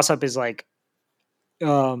my toss up is like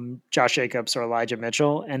Josh Jacobs or Elijah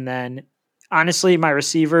Mitchell, and then honestly, my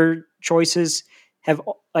receiver choices have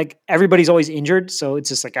like everybody's always injured, so it's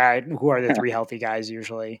just like who are the three healthy guys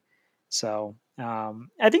usually? So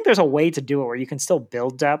I think there's a way to do it where you can still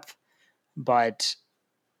build depth, but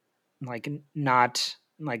like not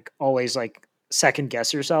like always like second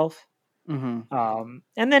guess yourself. Mm-hmm.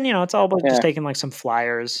 And then it's all about just taking like some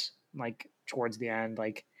flyers like towards the end.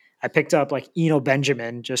 Like I picked up like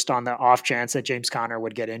Benjamin just on the off chance that James Conner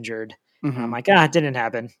would get injured. Mm-hmm. And I'm like, it didn't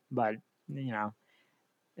happen, but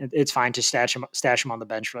it's fine to stash him on the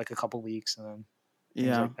bench for like a couple weeks and then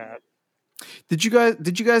things like that. Did you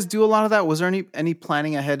guys do a lot of that? Was there any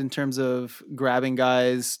planning ahead in terms of grabbing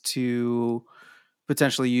guys to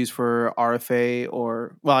potentially use for RFA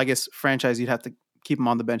or, well, I guess franchise, you'd have to keep them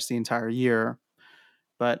on the bench the entire year.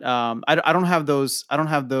 But I don't have those. I don't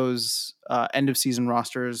have those end of season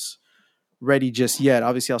rosters ready just yet.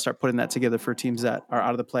 Obviously, I'll start putting that together for teams that are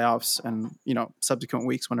out of the playoffs and subsequent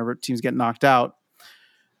weeks whenever teams get knocked out.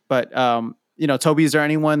 But Toby, is there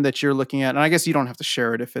anyone that you're looking at? And I guess you don't have to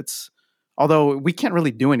share it if it's. Although we can't really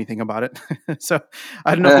do anything about it, so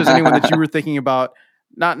I don't know if there's anyone that you were thinking about.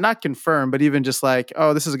 Not confirmed, but even just like,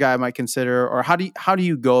 oh, this is a guy I might consider, or how do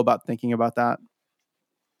you go about thinking about that?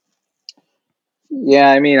 Yeah,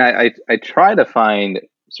 I mean, I try to find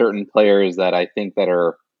certain players that I think that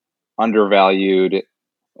are undervalued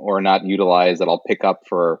or not utilized that I'll pick up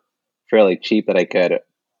for fairly cheap that I could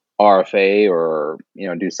RFA or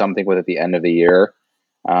do something with at the end of the year.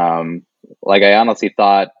 Like I honestly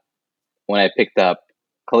thought when I picked up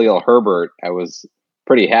Khalil Herbert, I was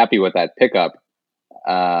pretty happy with that pickup.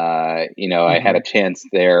 I had a chance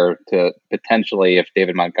there to potentially, if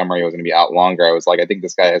David Montgomery was going to be out longer, I was like, I think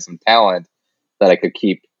this guy has some talent that I could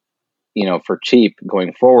keep, for cheap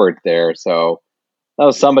going forward there. So that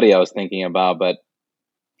was somebody I was thinking about, but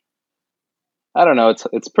I don't know.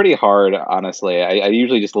 It's pretty hard, honestly. I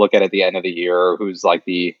usually just look at the end of the year who's like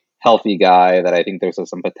the healthy guy that I think there's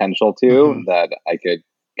some potential to that I could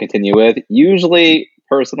continue with. Usually,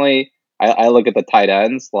 personally, I look at the tight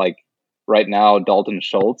ends. Like right now, Dalton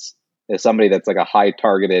Schultz is somebody that's like a high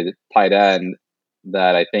targeted tight end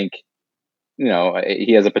that I think,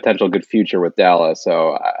 he has a potential good future with Dallas.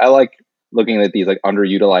 So I like looking at these like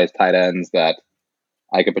underutilized tight ends that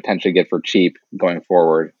I could potentially get for cheap going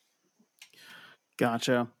forward.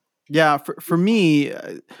 Gotcha. Yeah, for me,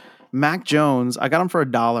 Mac Jones, I got him for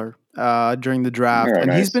 $1 during the draft, and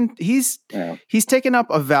nice. he's taken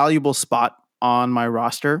up a valuable spot on my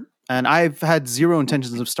roster, and I've had zero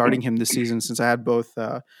intentions of starting him this season since I had both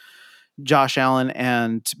Josh Allen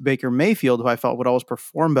and Baker Mayfield, who I felt would always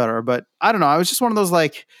perform better. But I don't know. I was just one of those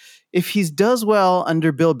like, if he does well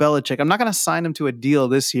under Bill Belichick, I'm not going to sign him to a deal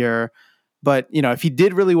this year. But, if he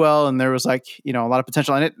did really well and there was like, a lot of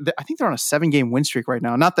potential, and I think they're on a 7-game win streak right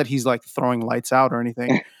now. Not that he's like throwing lights out or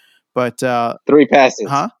anything, but 3 passes,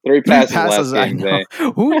 huh? 3 passes last game.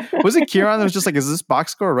 Who was it? Kieran that was just like, is this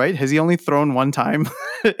box score right? Has he only thrown one time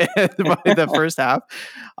by the first half?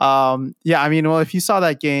 Yeah, I mean, well, if you saw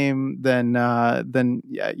that game, then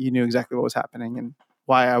yeah, you knew exactly what was happening and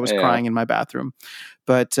why I was crying in my bathroom.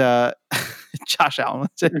 But Josh Allen,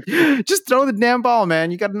 just throw the damn ball, man.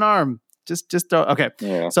 You got an arm. Just throw, okay.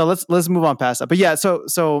 Yeah. So let's move on past that. But yeah, so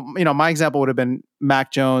my example would have been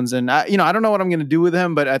Mac Jones, and I don't know what I'm going to do with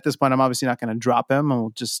him, but at this point, I'm obviously not going to drop him.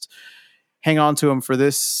 I'll just hang on to him for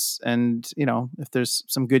this, and if there's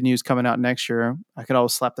some good news coming out next year, I could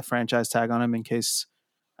always slap the franchise tag on him in case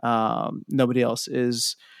nobody else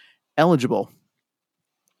is eligible.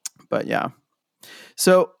 But yeah,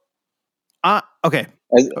 so okay.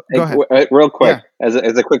 Go ahead. Real quick, as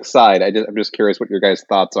a quick side, I'm just curious what your guys'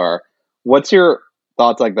 thoughts are. What's your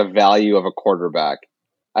thoughts like the value of a quarterback?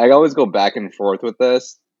 I always go back and forth with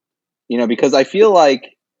this, because I feel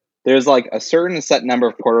like there's like a certain set number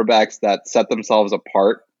of quarterbacks that set themselves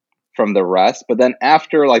apart from the rest, but then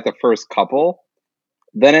after like the first couple,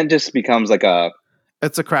 then it just becomes like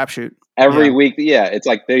it's a crapshoot. Every week, it's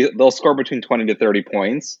like they'll score between 20 to 30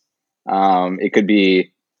 points. It could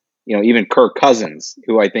be, even Kirk Cousins,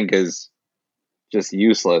 who I think is just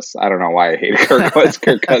useless. I don't know why I hate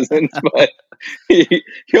Kirk Cousins, but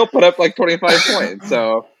he'll put up like 25 points.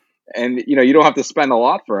 So, and you don't have to spend a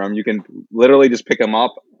lot for him. You can literally just pick him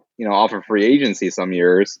up, off of free agency some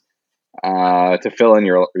years to fill in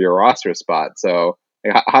your roster spot. So,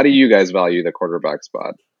 how do you guys value the quarterback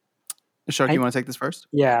spot? Ashok, you want to take this first?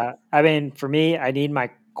 Yeah, I mean, for me, I need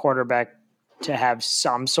my quarterback to have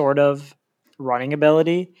some sort of running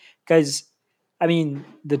ability because, I mean,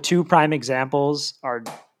 the two prime examples are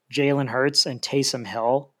Jalen Hurts and Taysom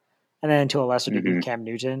Hill, and then to a lesser degree, Cam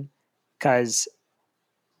Newton, because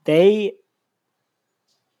they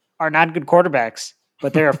are not good quarterbacks,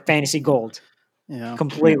 but they're fantasy gold,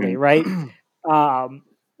 completely, right?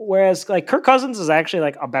 Whereas like Kirk Cousins is actually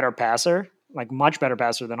like a better passer, like much better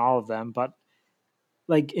passer than all of them, but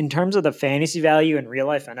like in terms of the fantasy value and real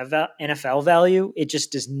life NFL value, it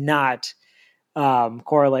just does not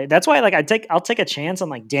correlate. That's why like I'll take a chance on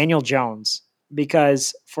like Daniel Jones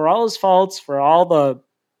because for all his faults, for all the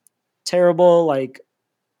terrible like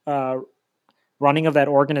running of that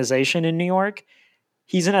organization in New York,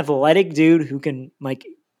 he's an athletic dude who can like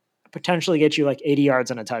potentially get you like 80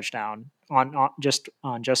 yards and a touchdown on just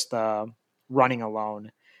the running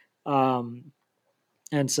alone.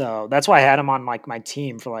 And so that's why I had him on like my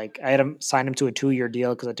team for like I had him sign him to a 2-year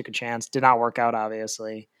deal because I took a chance. Did not work out,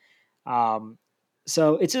 obviously.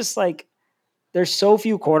 So it's just like there's so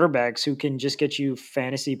few quarterbacks who can just get you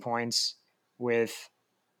fantasy points with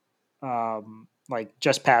like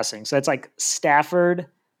just passing. So it's like Stafford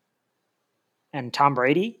and Tom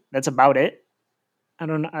Brady. That's about it. I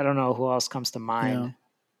don't know who else comes to mind.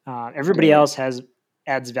 Everybody else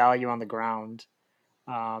adds value on the ground.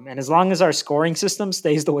 And as long as our scoring system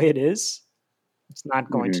stays the way it is, it's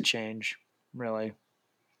not going to change, really.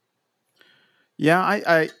 Yeah,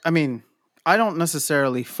 I mean, I don't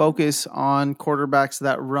necessarily focus on quarterbacks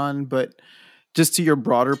that run, but just to your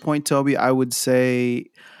broader point, Toby, I would say,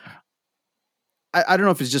 I don't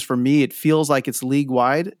know if it's just for me, it feels like it's league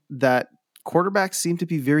wide that quarterbacks seem to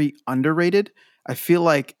be very underrated. I feel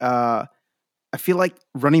like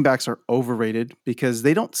running backs are overrated because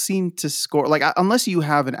they don't seem to score like unless you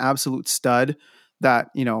have an absolute stud that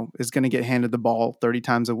is going to get handed the ball 30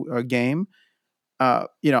 times a game. A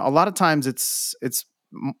lot of times it's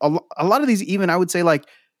a lot of these, even I would say like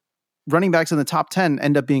running backs in the top 10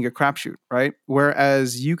 end up being a crapshoot, right?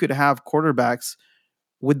 Whereas you could have quarterbacks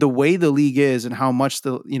with the way the league is and how much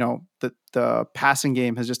the passing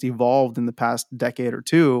game has just evolved in the past decade or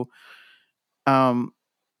two.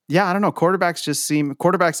 Yeah, I don't know.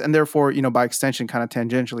 Quarterbacks and therefore, by extension, kind of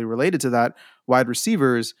tangentially related to that, wide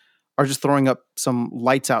receivers are just throwing up some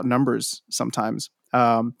lights out numbers sometimes.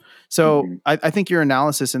 I think your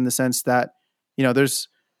analysis in the sense that, there's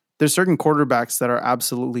certain quarterbacks that are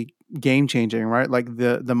absolutely game changing, right? Like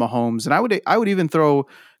the Mahomes, and I would even throw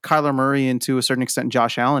Kyler Murray into a certain extent,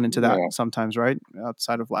 Josh Allen into that sometimes, right?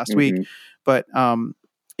 Outside of last week, but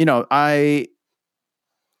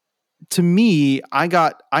to me, I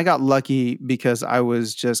got lucky because I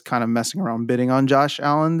was just kind of messing around bidding on Josh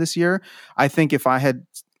Allen this year. I think if I had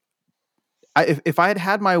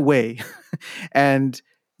had my way and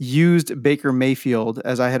used Baker Mayfield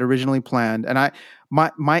as I had originally planned, and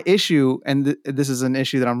my issue, and this is an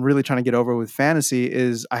issue that I'm really trying to get over with fantasy,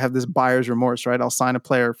 is I have this buyer's remorse, right? I'll sign a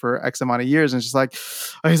player for X amount of years, and it's just like,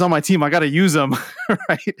 oh, he's on my team, I got to use him,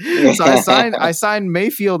 right? So I signed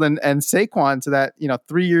Mayfield and Saquon to that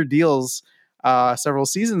 3-year deals several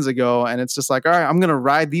seasons ago, and it's just like, all right, I'm gonna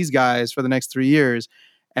ride these guys for the next 3 years,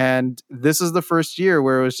 and this is the first year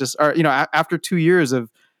where it was just, after 2 years of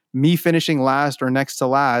me finishing last or next to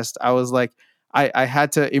last, I was like, I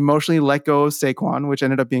had to emotionally let go of Saquon, which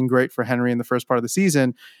ended up being great for Henry in the first part of the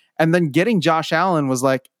season. And then getting Josh Allen was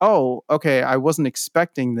like, oh, okay, I wasn't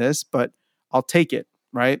expecting this, but I'll take it.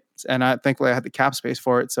 right? And thankfully I had the cap space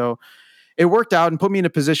for it. So it worked out and put me in a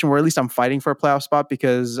position where at least I'm fighting for a playoff spot,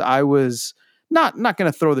 because I was not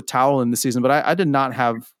going to throw the towel in the season, but I did not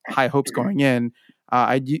have high hopes going in.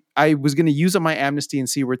 I was going to use up my amnesty and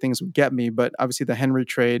see where things would get me, but obviously the Henry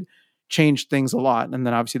trade changed things a lot, and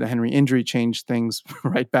then obviously the Henry injury changed things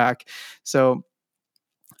right back. So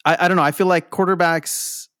I don't know. I feel like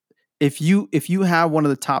quarterbacks, if you have one of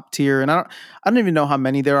the top tier, and I don't even know how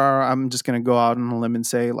many there are. I'm just going to go out on a limb and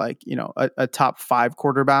say, like, a top 5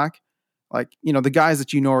 quarterback, like, the guys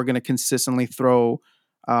that are going to consistently throw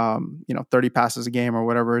 30 passes a game or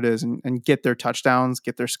whatever it is, and get their touchdowns,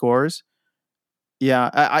 get their scores. Yeah,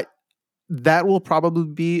 I that will probably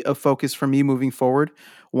be a focus for me moving forward,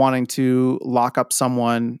 wanting to lock up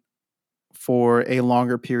someone for a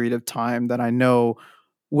longer period of time that I know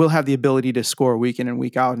will have the ability to score week in and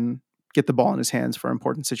week out and get the ball in his hands for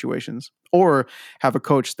important situations, or have a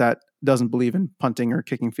coach that doesn't believe in punting or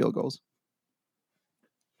kicking field goals.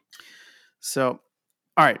 So,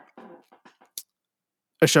 all right.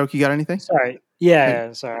 Ashok, you got anything? Sorry.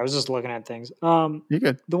 Yeah, sorry. I was just looking at things. You're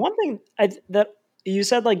good. The one thing that you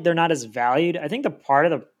said, like, they're not as valued. I think not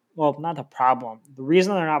the problem. The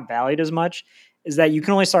reason they're not valued as much is that you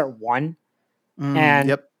can only start one.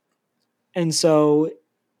 Yep. And so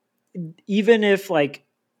even if, like,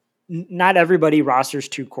 not everybody rosters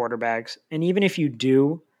 2 quarterbacks, and even if you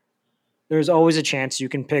do, there's always a chance you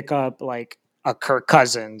can pick up like a Kirk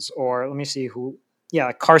Cousins, or let me see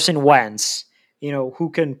like Carson Wentz,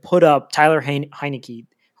 who can put up Tyler Heineke,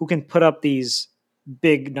 who can put up these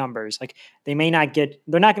big numbers. Like, they're not going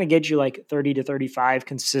to get you like 30 to 35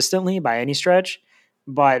 consistently by any stretch,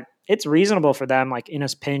 but it's reasonable for them, like in a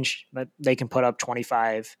pinch, that they can put up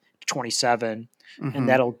 25 to 27, and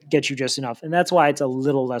that'll get you just enough. And that's why it's a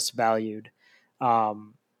little less valued year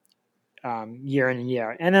in and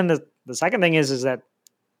year. And then the second thing is that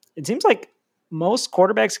it seems like most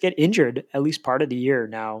quarterbacks get injured at least part of the year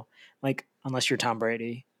now, like, unless you're Tom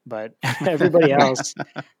Brady, but everybody else.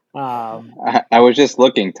 I was just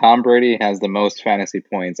looking. Tom Brady has the most fantasy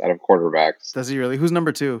points out of quarterbacks. Does he really? Who's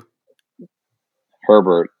number 2?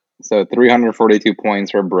 Herbert. So 342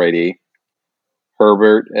 points for Brady.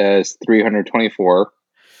 Herbert is 324.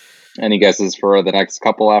 Any guesses for the next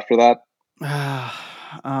couple after that?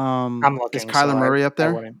 I'm looking. Is Kyler Murray up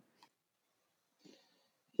there?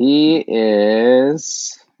 He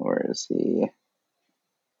is. Where is he?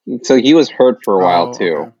 So he was hurt for a while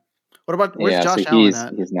too. Okay. What about where's Josh Allen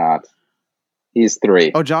at? He's not. He's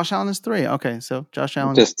 3. Oh, Josh Allen is 3. Okay, so Josh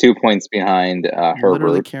Allen just 2 points behind Herbert.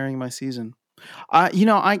 Literally carrying my season.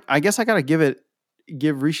 I guess I gotta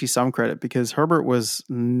give Rishi some credit, because Herbert was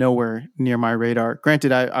nowhere near my radar.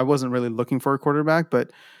 Granted, I wasn't really looking for a quarterback, but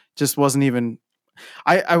just wasn't even.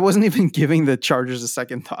 I wasn't even giving the Chargers a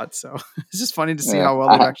second thought. So it's just funny to see how well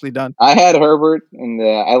they've actually done. I had Herbert, and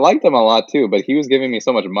I liked him a lot too, but he was giving me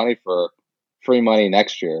so much money for free money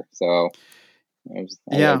next year, so I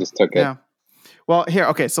just took it. Yeah. Well, here,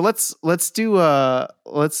 okay, so let's do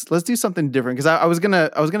something different, because I was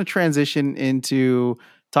gonna transition into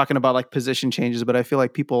talking about like position changes, but I feel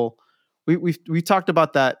like we've talked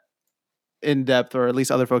about that in depth, or at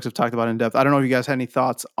least other folks have talked about it in depth. I don't know if you guys had any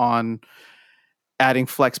thoughts on adding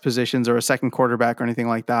flex positions or a second quarterback or anything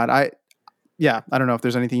like that. I don't know if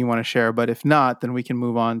there's anything you want to share, but if not, then we can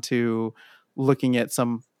move on to looking at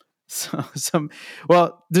some.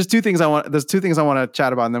 Well, there's two things I want to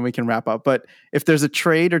chat about, and then we can wrap up. But if there's a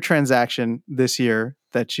trade or transaction this year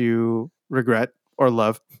that you regret or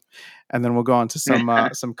love, and then we'll go on to some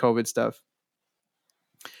COVID stuff.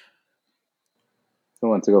 Who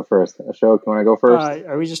wants to go first? Ashok, you want to go first?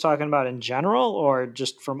 Are we just talking about in general, or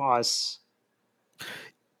just from us?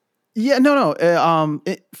 Yeah, no.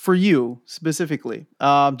 For you specifically,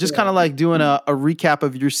 just kind of like doing a recap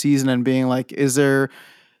of your season and being like, is there?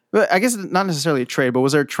 I guess not necessarily a trade, but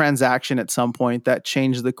was there a transaction at some point that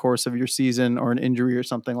changed the course of your season, or an injury or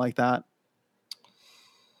something like that?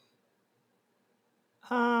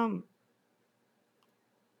 I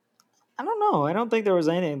don't know. I don't think there was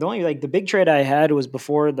anything. The only the big trade I had was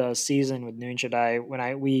before the season with Noon Shaddai, when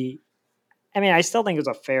I still think it was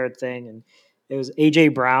a fair thing, and it was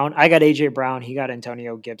AJ Brown. I got AJ Brown. He got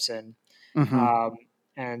Antonio Gibson.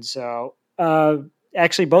 And so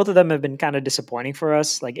actually, both of them have been kind of disappointing for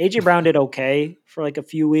us. Like, AJ Brown did okay for like a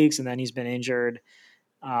few weeks, and then he's been injured.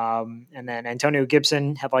 And then Antonio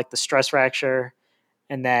Gibson had like the stress fracture,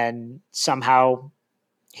 and then somehow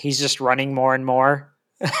he's just running more and more,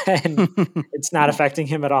 and it's not affecting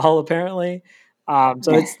him at all, apparently.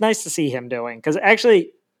 So it's nice to see him doing, because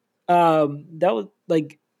actually, that was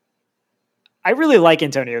like, I really like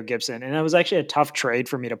Antonio Gibson, and it was actually a tough trade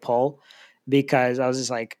for me to pull. because I was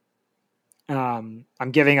just like, I'm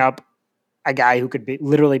giving up a guy who could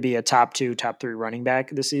literally be a top 2, top 3 running back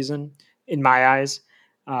this season in my eyes.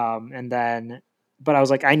 But I was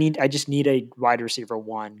like, I just need a wide receiver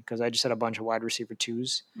 1 because I just had a bunch of wide receiver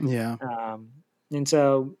 2s. Yeah. And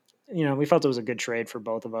so, we felt it was a good trade for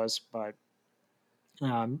both of us, but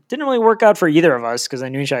didn't really work out for either of us because I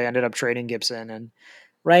knew I ended up trading Gibson. And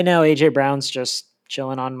right now, AJ Brown's just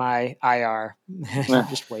chilling on my IR,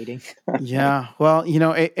 just waiting. Yeah. Well,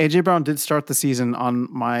 AJ Brown did start the season on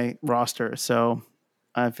my roster, so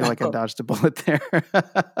I feel like I dodged a bullet there.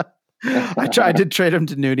 I did trade him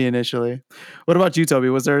to Nudie initially. What about you, Toby?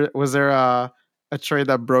 Was there a trade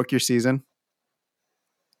that broke your season?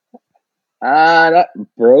 That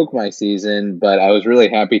broke my season, but I was really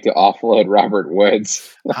happy to offload Robert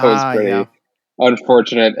Woods. That was pretty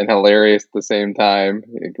unfortunate and hilarious at the same time.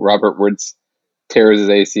 Robert Woods tears his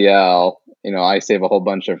ACL. I save a whole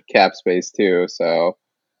bunch of cap space too, so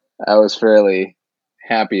I was fairly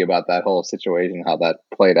happy about that whole situation, how that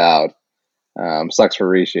played out. Sucks for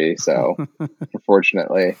Rishi, so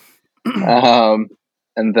unfortunately. And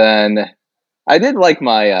then I did like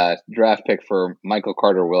my draft pick for Michael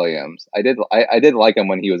Carter-Williams. I did like him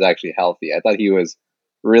when he was actually healthy. I thought he was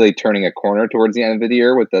really turning a corner towards the end of the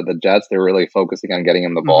year with the Jets. They were really focusing on getting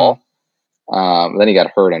him the ball. Then he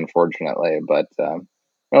got hurt, unfortunately. But that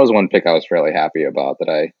was one pick I was fairly happy about that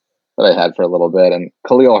I had for a little bit. And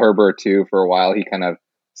Khalil Herbert too. For a while, he kind of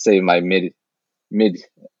saved my mid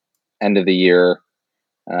end of the year.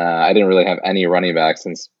 I didn't really have any running back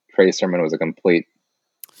since Trey Sermon was a complete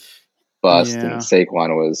bust, and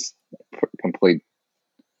Saquon was complete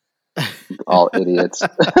all idiots.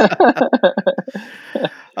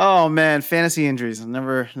 Oh man, fantasy injuries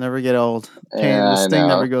never get old. The sting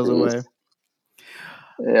never goes away.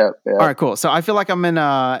 Yeah. All right, cool. So I feel like I'm in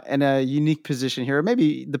a unique position here.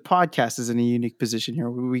 Maybe the podcast is in a unique position here.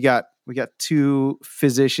 We got 2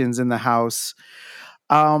 physicians in the house.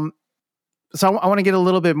 So I want to get a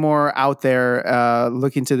little bit more out there,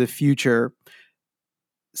 looking to the future.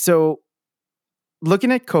 So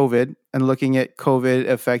looking at COVID and looking at COVID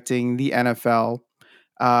affecting the NFL,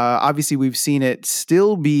 obviously we've seen it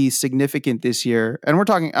still be significant this year. And we're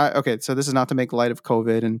talking, okay, so this is not to make light of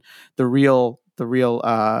COVID and the real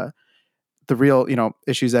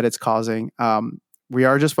issues that it's causing. We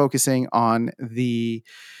are just focusing on the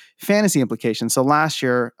fantasy implications. So last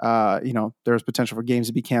year, there was potential for games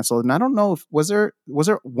to be canceled, and I don't know if was there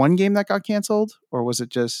one game that got canceled, or was it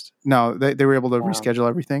just no? They were able to reschedule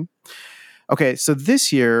everything. Okay, so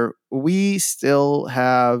this year we still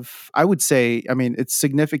have, I would say, it's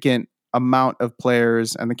significant amount of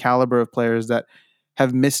players and the caliber of players that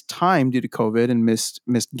have missed time due to COVID and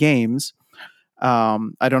missed games.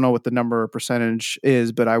 I don't know what the number or percentage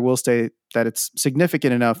is, but I will say that it's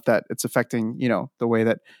significant enough that it's affecting, the way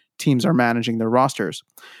that teams are managing their rosters.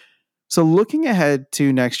 So looking ahead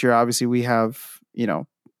to next year, obviously we have,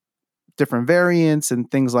 different variants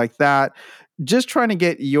and things like that. Just trying to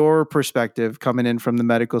get your perspective coming in from the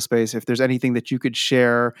medical space. If there's anything that you could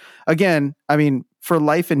share, again, for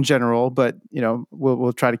life in general, but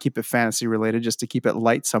we'll try to keep it fantasy related just to keep it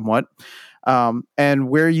light somewhat. And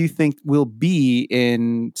where you think we'll be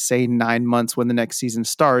in, say, 9 months when the next season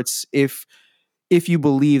starts, if you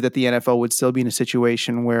believe that the NFL would still be in a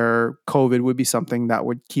situation where COVID would be something that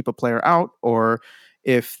would keep a player out, or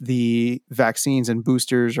if the vaccines and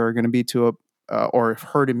boosters are going to be or if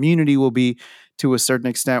herd immunity will be to a certain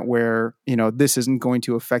extent where, this isn't going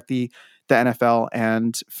to affect the NFL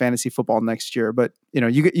and fantasy football next year. But,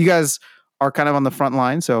 you guys are kind of on the front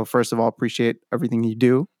line. So first of all, appreciate everything you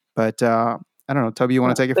do. But I don't know, Toby, you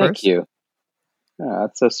want to take it first? Thank you. Oh,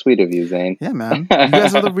 that's so sweet of you, Zain. Yeah, man. You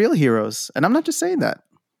guys are the real heroes. And I'm not just saying that.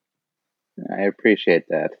 I appreciate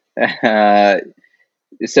that.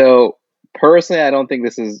 So personally, I don't think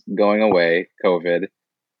this is going away, COVID.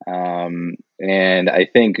 And I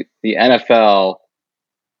think the NFL,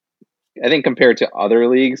 compared to other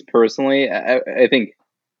leagues personally, I think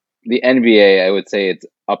the NBA, I would say it's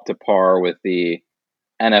up to par with the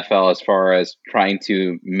NFL as far as trying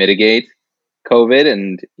to mitigate COVID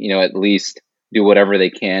and, at least do whatever they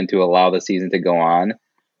can to allow the season to go on.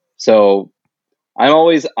 So I'm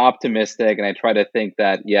always optimistic, and I try to think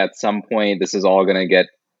that, at some point this is all going to get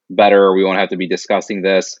better. We won't have to be discussing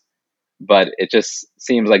this. But it just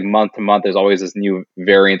seems like month to month, there's always this new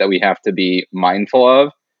variant that we have to be mindful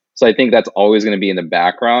of. So I think that's always going to be in the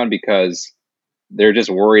background because they're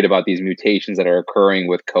just worried about these mutations that are occurring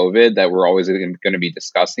with COVID, that we're always going to be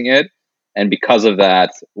discussing it. And because of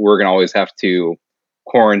that, we're going to always have to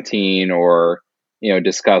quarantine or,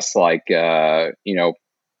 discuss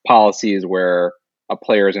policies where a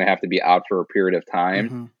player is going to have to be out for a period of time.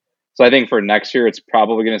 Mm-hmm. So I think for next year, it's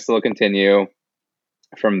probably going to still continue.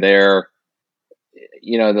 From there,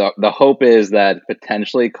 the hope is that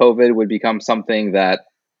potentially COVID would become something that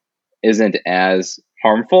isn't as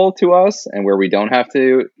harmful to us, and where we don't have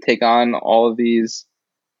to take on all of these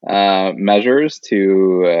measures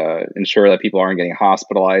to ensure that people aren't getting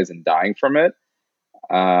hospitalized and dying from it.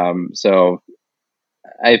 So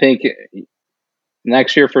I think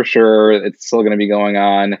next year for sure, it's still going to be going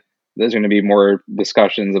on. There's going to be more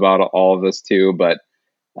discussions about all of this too, but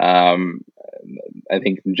I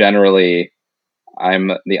think generally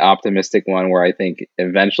I'm the optimistic one where I think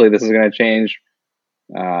eventually this is going to change.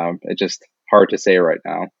 It's just hard to say right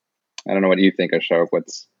now. I don't know what you think, Ashok.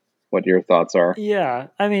 What your thoughts are? Yeah,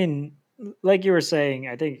 I mean, like you were saying,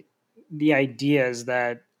 I think the idea is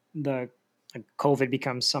that the COVID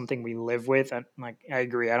becomes something we live with. And I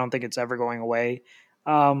agree. I don't think it's ever going away.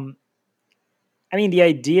 Um, I mean, the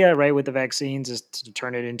idea, right, with the vaccines is to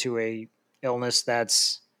turn it into a illness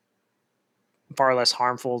that's far less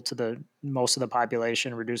harmful to the most of the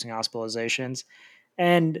population, reducing hospitalizations.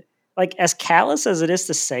 And as callous as it is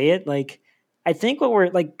to say it, I think what we're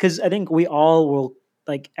because I think we all will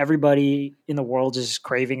everybody in the world is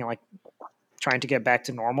craving trying to get back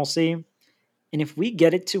to normalcy. And if we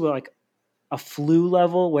get it to a flu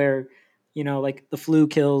level where, the flu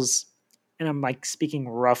kills, and I'm speaking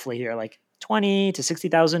roughly here, 20 to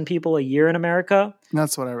 60,000 people a year in America.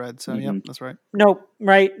 That's what I read. So, Mm-hmm. Yep, that's right. No,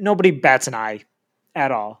 right. Nobody bats an eye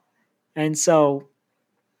at all. And so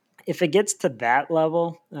if it gets to that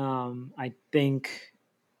level, I think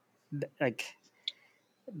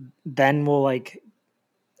then we'll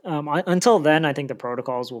until then, I think the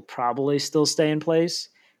protocols will probably still stay in place.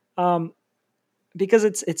 Because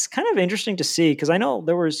it's kind of interesting to see, because I know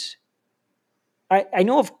there was I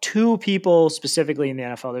know of two people specifically in the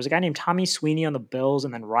NFL. There's a guy named Tommy Sweeney on the Bills,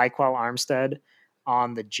 and then Raekwon Armstead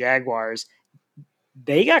on the Jaguars.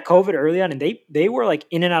 They got COVID early on, and they were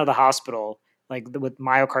in and out of the hospital, with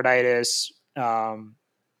myocarditis,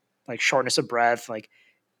 shortness of breath,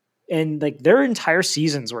 and their entire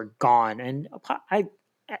seasons were gone. And I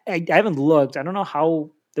haven't looked. I don't know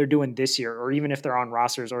how they're doing this year, or even if they're on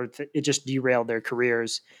rosters, or if it just derailed their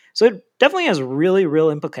careers. So it definitely has really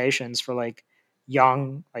real implications for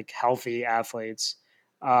young, healthy athletes.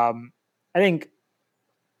 I think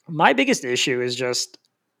my biggest issue is just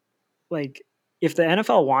if the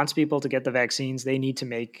NFL wants people to get the vaccines, they need to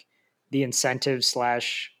make the incentive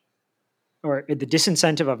or the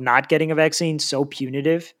disincentive of not getting a vaccine so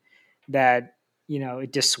punitive that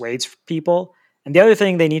it dissuades people. And the other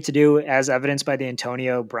thing they need to do, as evidenced by the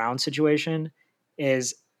Antonio Brown situation,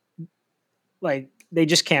 is they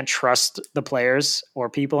just can't trust the players or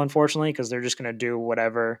people, unfortunately, because they're just going to do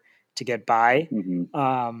whatever to get by.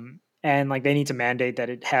 Mm-hmm. And they need to mandate that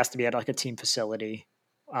it has to be at a team facility,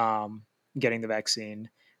 getting the vaccine,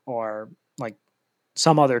 or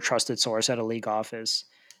some other trusted source at a league office.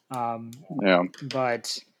 Yeah.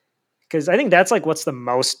 But because I think that's what's the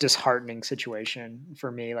most disheartening situation for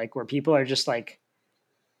me, where people are just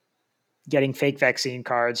getting fake vaccine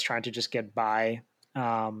cards, trying to just get by.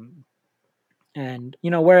 And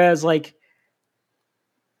whereas and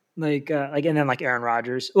then Aaron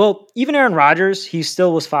Rodgers. Well, even Aaron Rodgers, he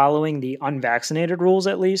still was following the unvaccinated rules,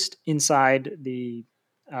 at least inside the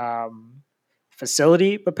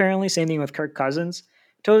facility. Apparently, same thing with Kirk Cousins.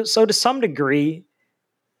 So to some degree,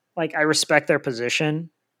 I respect their position,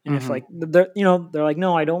 and if they're like,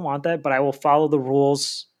 no, I don't want that, but I will follow the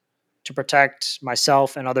rules to protect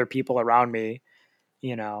myself and other people around me,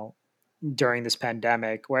 during this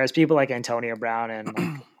pandemic. Whereas people like Antonio Brown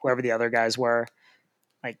and whoever the other guys were,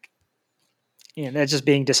 they're just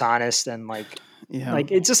being dishonest, and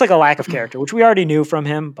it's just a lack of character, which we already knew from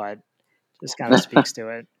him, but just kind of speaks to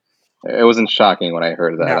it. It wasn't shocking when I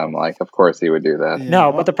heard that. No. I'm like, of course he would do that. Yeah, No,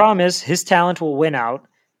 well- but the problem is his talent will win out.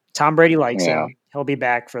 Tom Brady likes Yeah. him. He'll be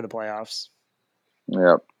back for the playoffs.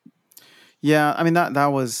 Yep. Yeah, I mean that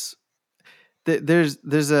was there's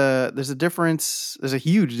a difference. There's a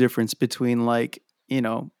huge difference between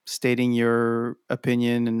stating your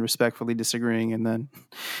opinion and respectfully disagreeing, and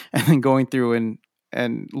then going through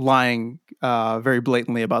and lying very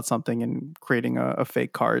blatantly about something and creating a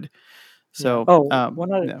fake card. So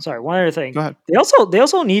one other thing. Go ahead. They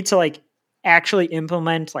also need to actually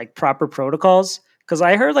implement proper protocols, because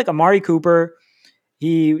I heard Amari Cooper,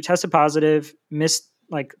 he tested positive, missed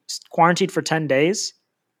quarantined for 10 days,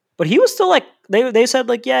 but he was still they said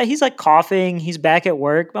yeah, he's coughing, he's back at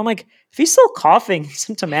work. But I'm if he's still coughing,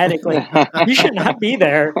 symptomatic, he should not be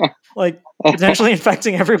there, potentially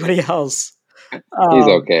infecting everybody else. He's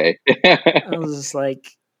okay. I was just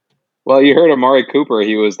Well, you heard Amari Cooper.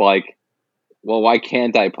 He was like, "Well, why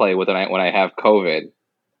can't I play when I have COVID?"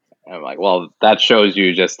 And I'm like, "Well, that shows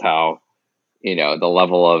you just how the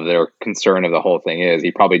level of their concern of the whole thing is."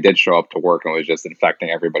 He probably did show up to work and was just infecting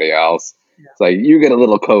everybody else. Yeah. It's like, you get a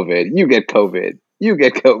little COVID, you get COVID, you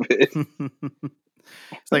get COVID.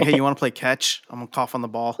 It's like, hey, you want to play catch? I'm gonna cough on the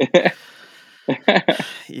ball.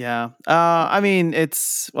 Yeah. I mean,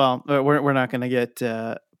 we're not gonna get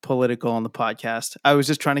political on the podcast. I was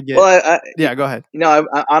just trying to get. Well, Yeah, go ahead.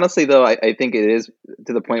 I honestly though, I think it is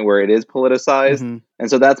to the point where it is politicized, Mm-hmm. and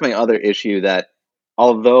so that's my other issue. That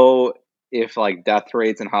although if like death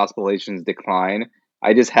rates and hospitalizations decline,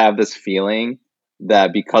 I just have this feeling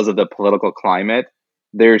that because of the political climate,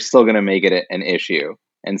 they're still going to make it an issue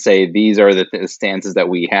and say these are the stances that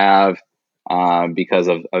we have because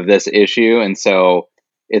of this issue, and so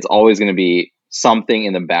it's always going to be something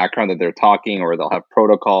in the background that they're talking, or they'll have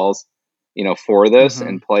protocols, for this Mm-hmm.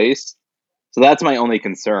 in place. So that's my only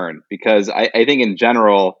concern, because I think in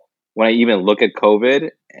general, when I even look at COVID,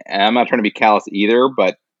 and I'm not trying to be callous either,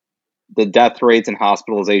 but the death rates and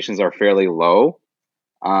hospitalizations are fairly low.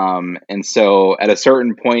 And so at a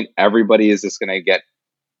certain point, everybody is just going to get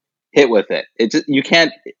hit with it. You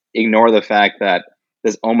can't ignore the fact that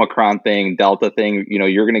this Omicron thing, Delta thing,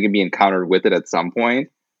 you're going to be encountered with it at some point.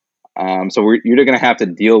 So you're going to have to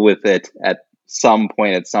deal with it at some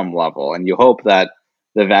point, at some level. And you hope that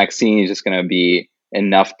the vaccine is just going to be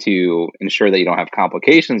enough to ensure that you don't have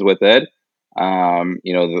complications with it.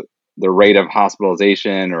 The rate of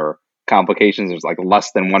hospitalization or complications is like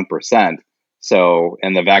less than 1%. So,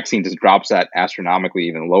 and the vaccine just drops that astronomically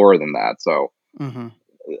even lower than that. So Mm-hmm.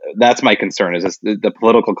 that's my concern, is just the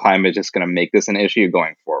political climate is just going to make this an issue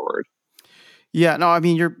going forward. Yeah, no, I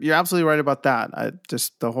mean, you're absolutely right about that.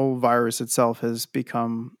 Just the whole virus itself has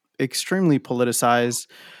become extremely politicized.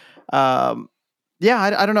 Yeah,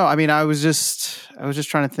 I don't know. I mean, I was just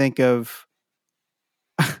trying to think of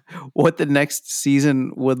what the next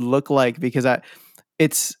season would look like, because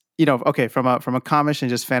it's okay, from a comish and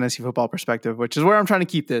just fantasy football perspective, which is where I'm trying to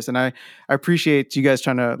keep this, and I appreciate you guys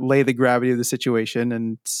trying to lay the gravity of the situation,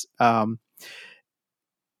 and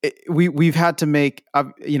we've had to make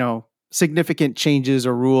significant changes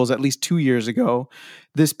or rules at least 2 years ago.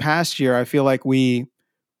 This past year, I feel like we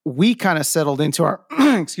kind of settled into our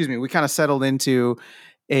excuse me, we kind of settled into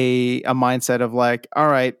a mindset of like, all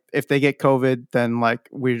right, if they get COVID, then like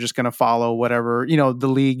we're just going to follow whatever the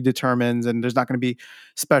league determines, and there's not going to be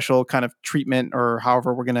special kind of treatment or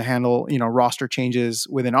however we're going to handle roster changes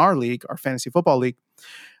within our league, our fantasy football league.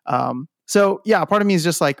 So yeah, part of me is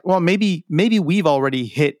just like, well, maybe we've already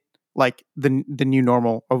hit like the new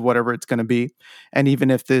normal of whatever it's going to be, and even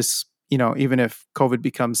if this, even if COVID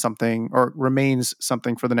becomes something or remains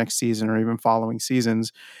something for the next season or even following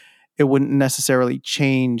seasons, it wouldn't necessarily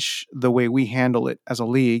change the way we handle it as a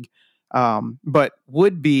league. But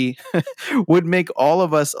would make all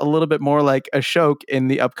of us a little bit more like Ashok in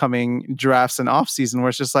the upcoming drafts and off season, where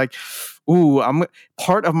it's just like, ooh,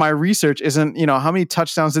 part of my research isn't, how many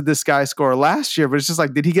touchdowns did this guy score last year, but it's just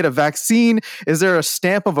like, did he get a vaccine? Is there a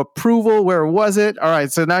stamp of approval? Where was it? All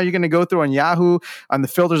right. So now you're going to go through on Yahoo and the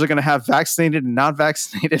filters are going to have vaccinated and not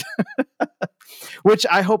vaccinated, which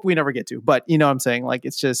I hope we never get to, but what I'm saying, like,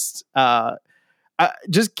 it's just,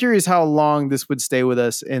 just curious how long this would stay with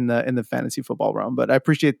us in the fantasy football realm. But I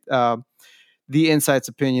appreciate the insights,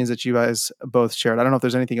 opinions that you guys both shared. I don't know if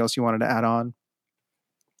there's anything else you wanted to add on.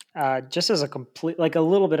 Just as a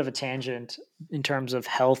little bit of a tangent in terms of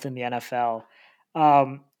health in the NFL.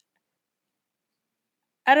 I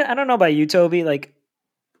don't know about you, Toby. Like,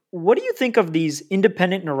 what do you think of these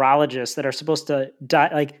independent neurologists that are supposed to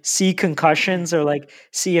see concussions or like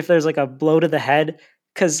see if there's like a blow to the head?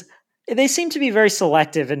 Because they seem to be very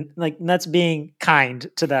selective, and like that's being kind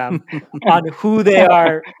to them on who they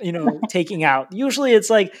are, taking out. Usually, it's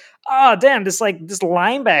like, oh damn, this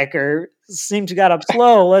linebacker seemed to got up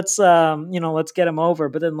slow. Let's let's get him over.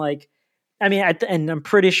 But then like, I mean, and I'm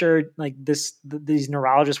pretty sure like these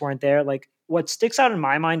neurologists weren't there. Like, what sticks out in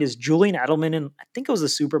my mind is Julian Edelman, and I think it was the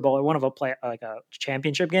Super Bowl or one of a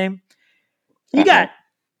championship game. He got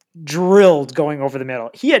drilled going over the middle.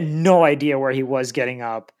 He had no idea where he was getting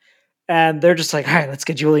up. And they're just like, all right, let's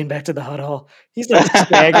get Julian back to the huddle. He's like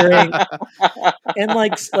staggering.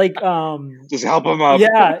 And just help him up.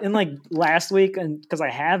 Yeah. And like last week, and because I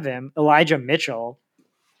have him, Elijah Mitchell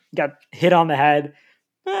got hit on the head.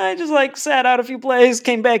 I just like sat out a few plays,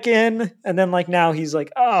 came back in, and then like now he's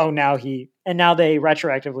like, oh, now they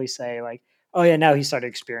retroactively say like, oh yeah, now he started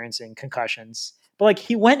experiencing concussions. But like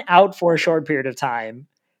he went out for a short period of time,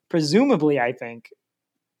 presumably, I think,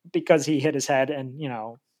 because he hit his head and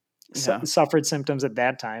suffered symptoms at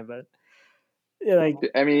that time, but like,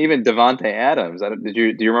 I mean, even Devonte Adams. Do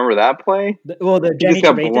you remember that play? the He just Jenny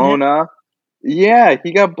got Trevathan hit. blown up. Yeah,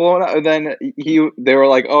 he got blown up. And then they were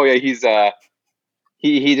like, "Oh yeah, he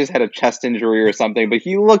just had a chest injury or something," but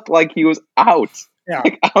he looked like he was out, Yeah,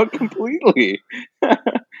 like out completely. They're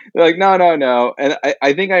like, no, no, no. And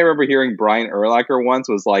I think I remember hearing Brian Urlacher once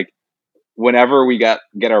was like, whenever we get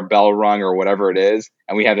our bell rung or whatever it is,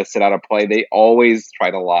 and we have to sit out a play, they always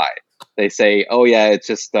try to lie. They say, "Oh yeah, it's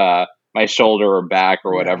just my shoulder or back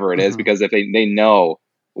or whatever it is," because if they know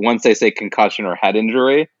once they say concussion or head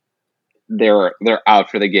injury, they're out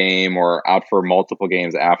for the game or out for multiple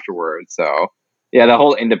games afterwards. So yeah, the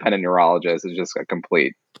whole independent neurologist is just a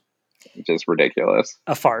complete, just ridiculous.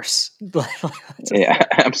 a farce. Yeah,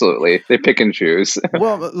 absolutely. They pick and choose.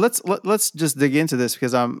 Well, let's just dig into this,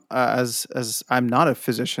 because I'm as I'm not a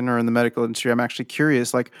physician or in the medical industry. I'm actually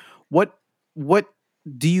curious. Like, what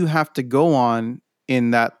do you have to go on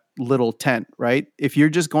in that little tent, right? If you're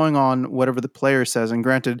just going on whatever the player says, and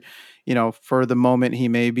granted, for the moment he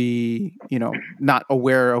may be, not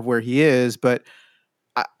aware of where he is, but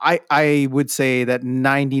I would say that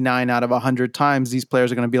 99 out of 100 times these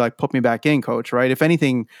players are going to be like, "Put me back in, coach." Right? If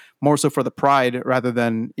anything, more so for the pride rather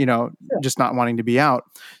than just not wanting to be out.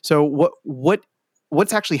 So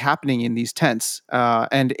what's actually happening in these tents?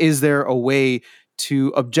 And is there a way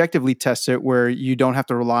to objectively test it where you don't have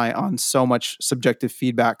to rely on so much subjective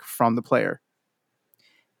feedback from the player?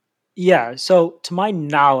 Yeah. So to my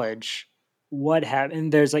knowledge, what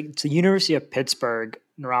happened? There's it's the University of Pittsburgh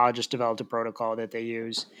neurologist developed a protocol that they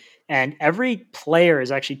use, and every player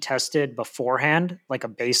is actually tested beforehand, like a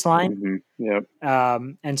baseline. Yep.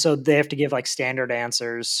 And so they have to give like standard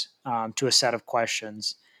answers to a set of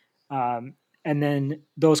questions, and then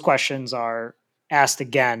those questions are asked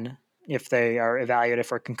again if they are evaluated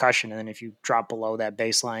for concussion, and then if you drop below that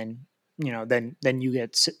baseline, then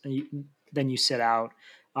you sit out.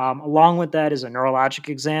 Along with that is a neurologic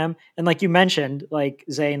exam. And like you mentioned, like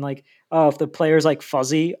Zain, like, oh, if the player's like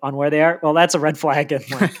fuzzy on where they are, well, that's a red flag. And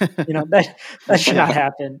like, that should not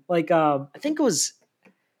happen. Like, I think it was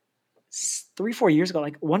 3-4 years ago,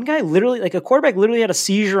 like one guy literally, like a quarterback literally had a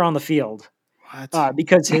seizure on the field. What?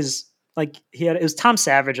 Because it was Tom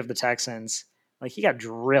Savage of the Texans. Like he got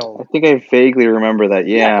drilled. I think I vaguely remember that.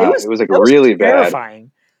 Yeah, it was like really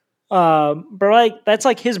terrifying. But like that's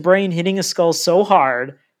like his brain hitting his skull so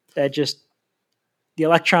hard that just the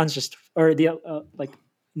electrons or the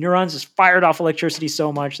neurons just fired off electricity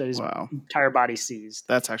so much that his entire body seized.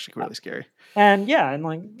 That's actually really scary. And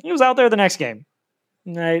like he was out there the next game,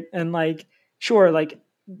 right? And like sure, like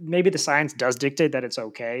maybe the science does dictate that it's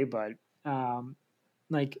okay, but but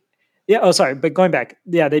going back,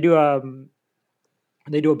 yeah, they do a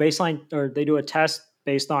baseline, or they do a test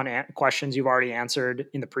based on questions you've already answered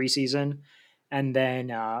in the preseason, and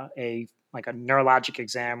then a neurologic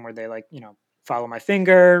exam where they follow my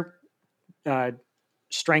finger,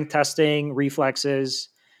 strength testing, reflexes,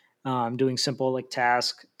 doing simple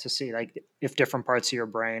tasks to see if different parts of your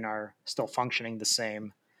brain are still functioning the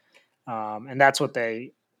same, and that's what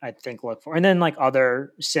they, I think, look for. And then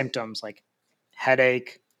other symptoms like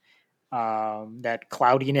headache, that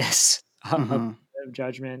cloudiness of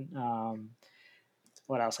judgment,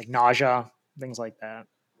 what else, like nausea, things like that.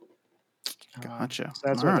 Gotcha. So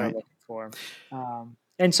that's what they're looking for.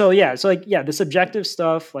 And so the subjective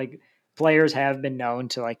stuff, like players have been known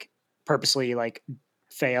to purposely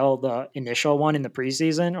fail the initial one in the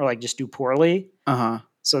preseason, or just do poorly.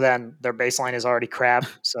 So then their baseline is already crap,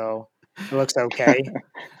 so it looks okay.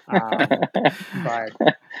 But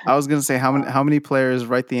I was gonna say, how many players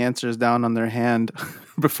write the answers down on their hand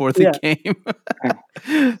before the game?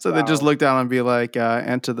 So they just look down and be like,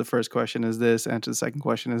 answer the first question is this, answer the second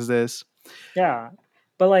question is this. Yeah.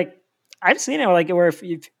 But I've seen it where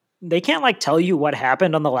if they can't tell you what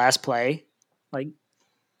happened on the last play,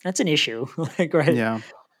 that's an issue. Right. Yeah.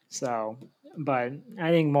 So, but I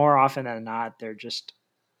think more often than not, they're just,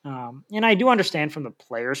 and I do understand from the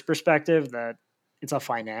player's perspective that it's a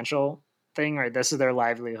financial thing, right? This is their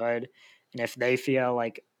livelihood. And if they feel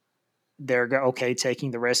like they're okay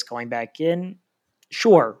taking the risk going back in,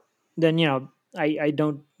 sure. Then, I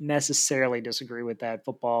don't necessarily disagree with that.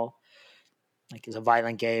 Football is a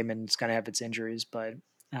violent game and it's going to have its injuries, but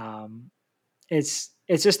it's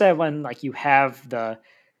just that when you have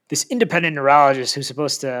this independent neurologist who's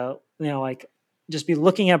supposed to just be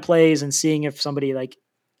looking at plays and seeing if somebody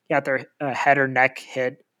got their head or neck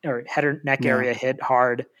hit, or head or neck area hit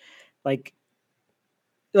hard,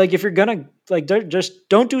 if you're gonna just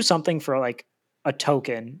don't do something for a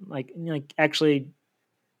token, actually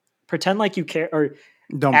pretend like you care, or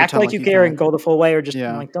Don't act pretend like you care and go the full way, or just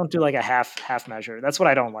like don't do like a half measure. That's what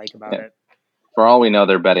I don't like about it. For all we know,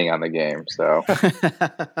 they're betting on the game. So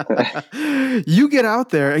you get out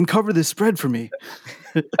there and cover this spread for me.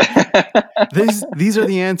 These are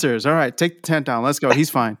the answers. All right, take the tent down. Let's go. He's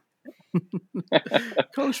fine.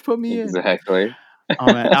 Coach, put me in. Exactly. Oh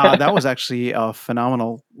man, that was actually a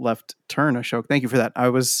phenomenal left turn, Ashok. Thank you for that.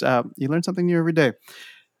 You learn something new every day.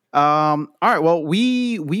 All right, well,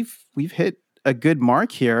 we've hit a good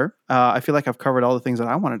mark here. I feel like I've covered all the things that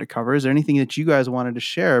I wanted to cover. Is there anything that you guys wanted to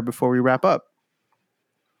share before we wrap up?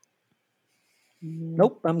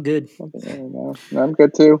 Nope, I'm good. I'm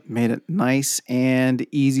good too. Made it nice and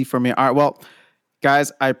easy for me. All right, well,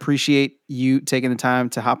 guys, I appreciate you taking the time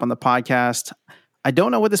to hop on the podcast. I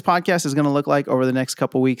don't know what this podcast is going to look like over the next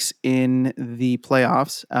couple weeks in the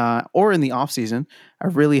playoffs or in the off season. I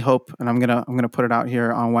really hope, and I'm gonna put it out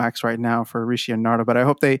here on wax right now for Rishi and Nardo, but I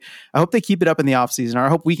hope they keep it up in the off season, or I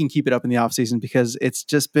hope we can keep it up in the off season, because it's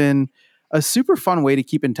just been a super fun way to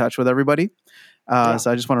keep in touch with everybody.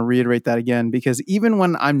 So I just want to reiterate that again, because even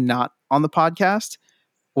when I'm not on the podcast,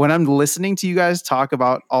 when I'm listening to you guys talk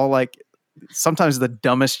about all like sometimes the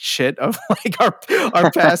dumbest shit of like our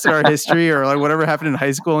past and our history, or like whatever happened in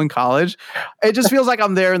high school and college, it just feels like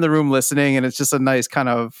I'm there in the room listening, and it's just a nice kind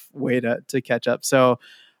of way to catch up. So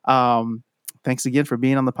thanks again for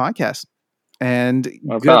being on the podcast, and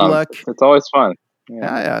good luck. It's always fun.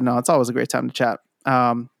 No, it's always a great time to chat.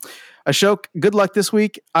 Ashok, good luck this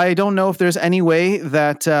week. I don't know if there's any way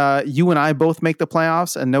that you and I both make the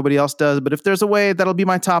playoffs and nobody else does, but if there's a way, that'll be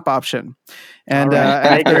my top option. And,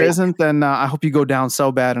 and if there isn't, then I hope you go down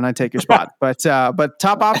so bad and I take your spot. But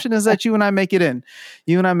top option is that you and I make it in.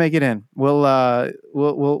 You and I make it in. We'll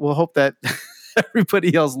hope that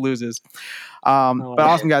everybody else loses. But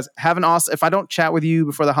awesome, guys. Have an awesome. If I don't chat with you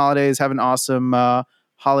before the holidays, have an awesome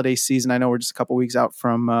holiday season. I know we're just a couple weeks out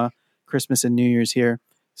from Christmas and New Year's here.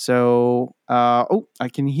 So, I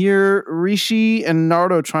can hear Rishi and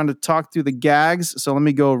Nardo trying to talk through the gags. So let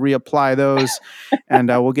me go reapply those, and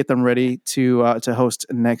we'll get them ready to host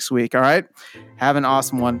next week. All right. Have an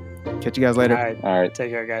awesome one. Catch you guys later. All right. Take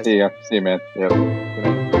care, guys. See you, man. Yep.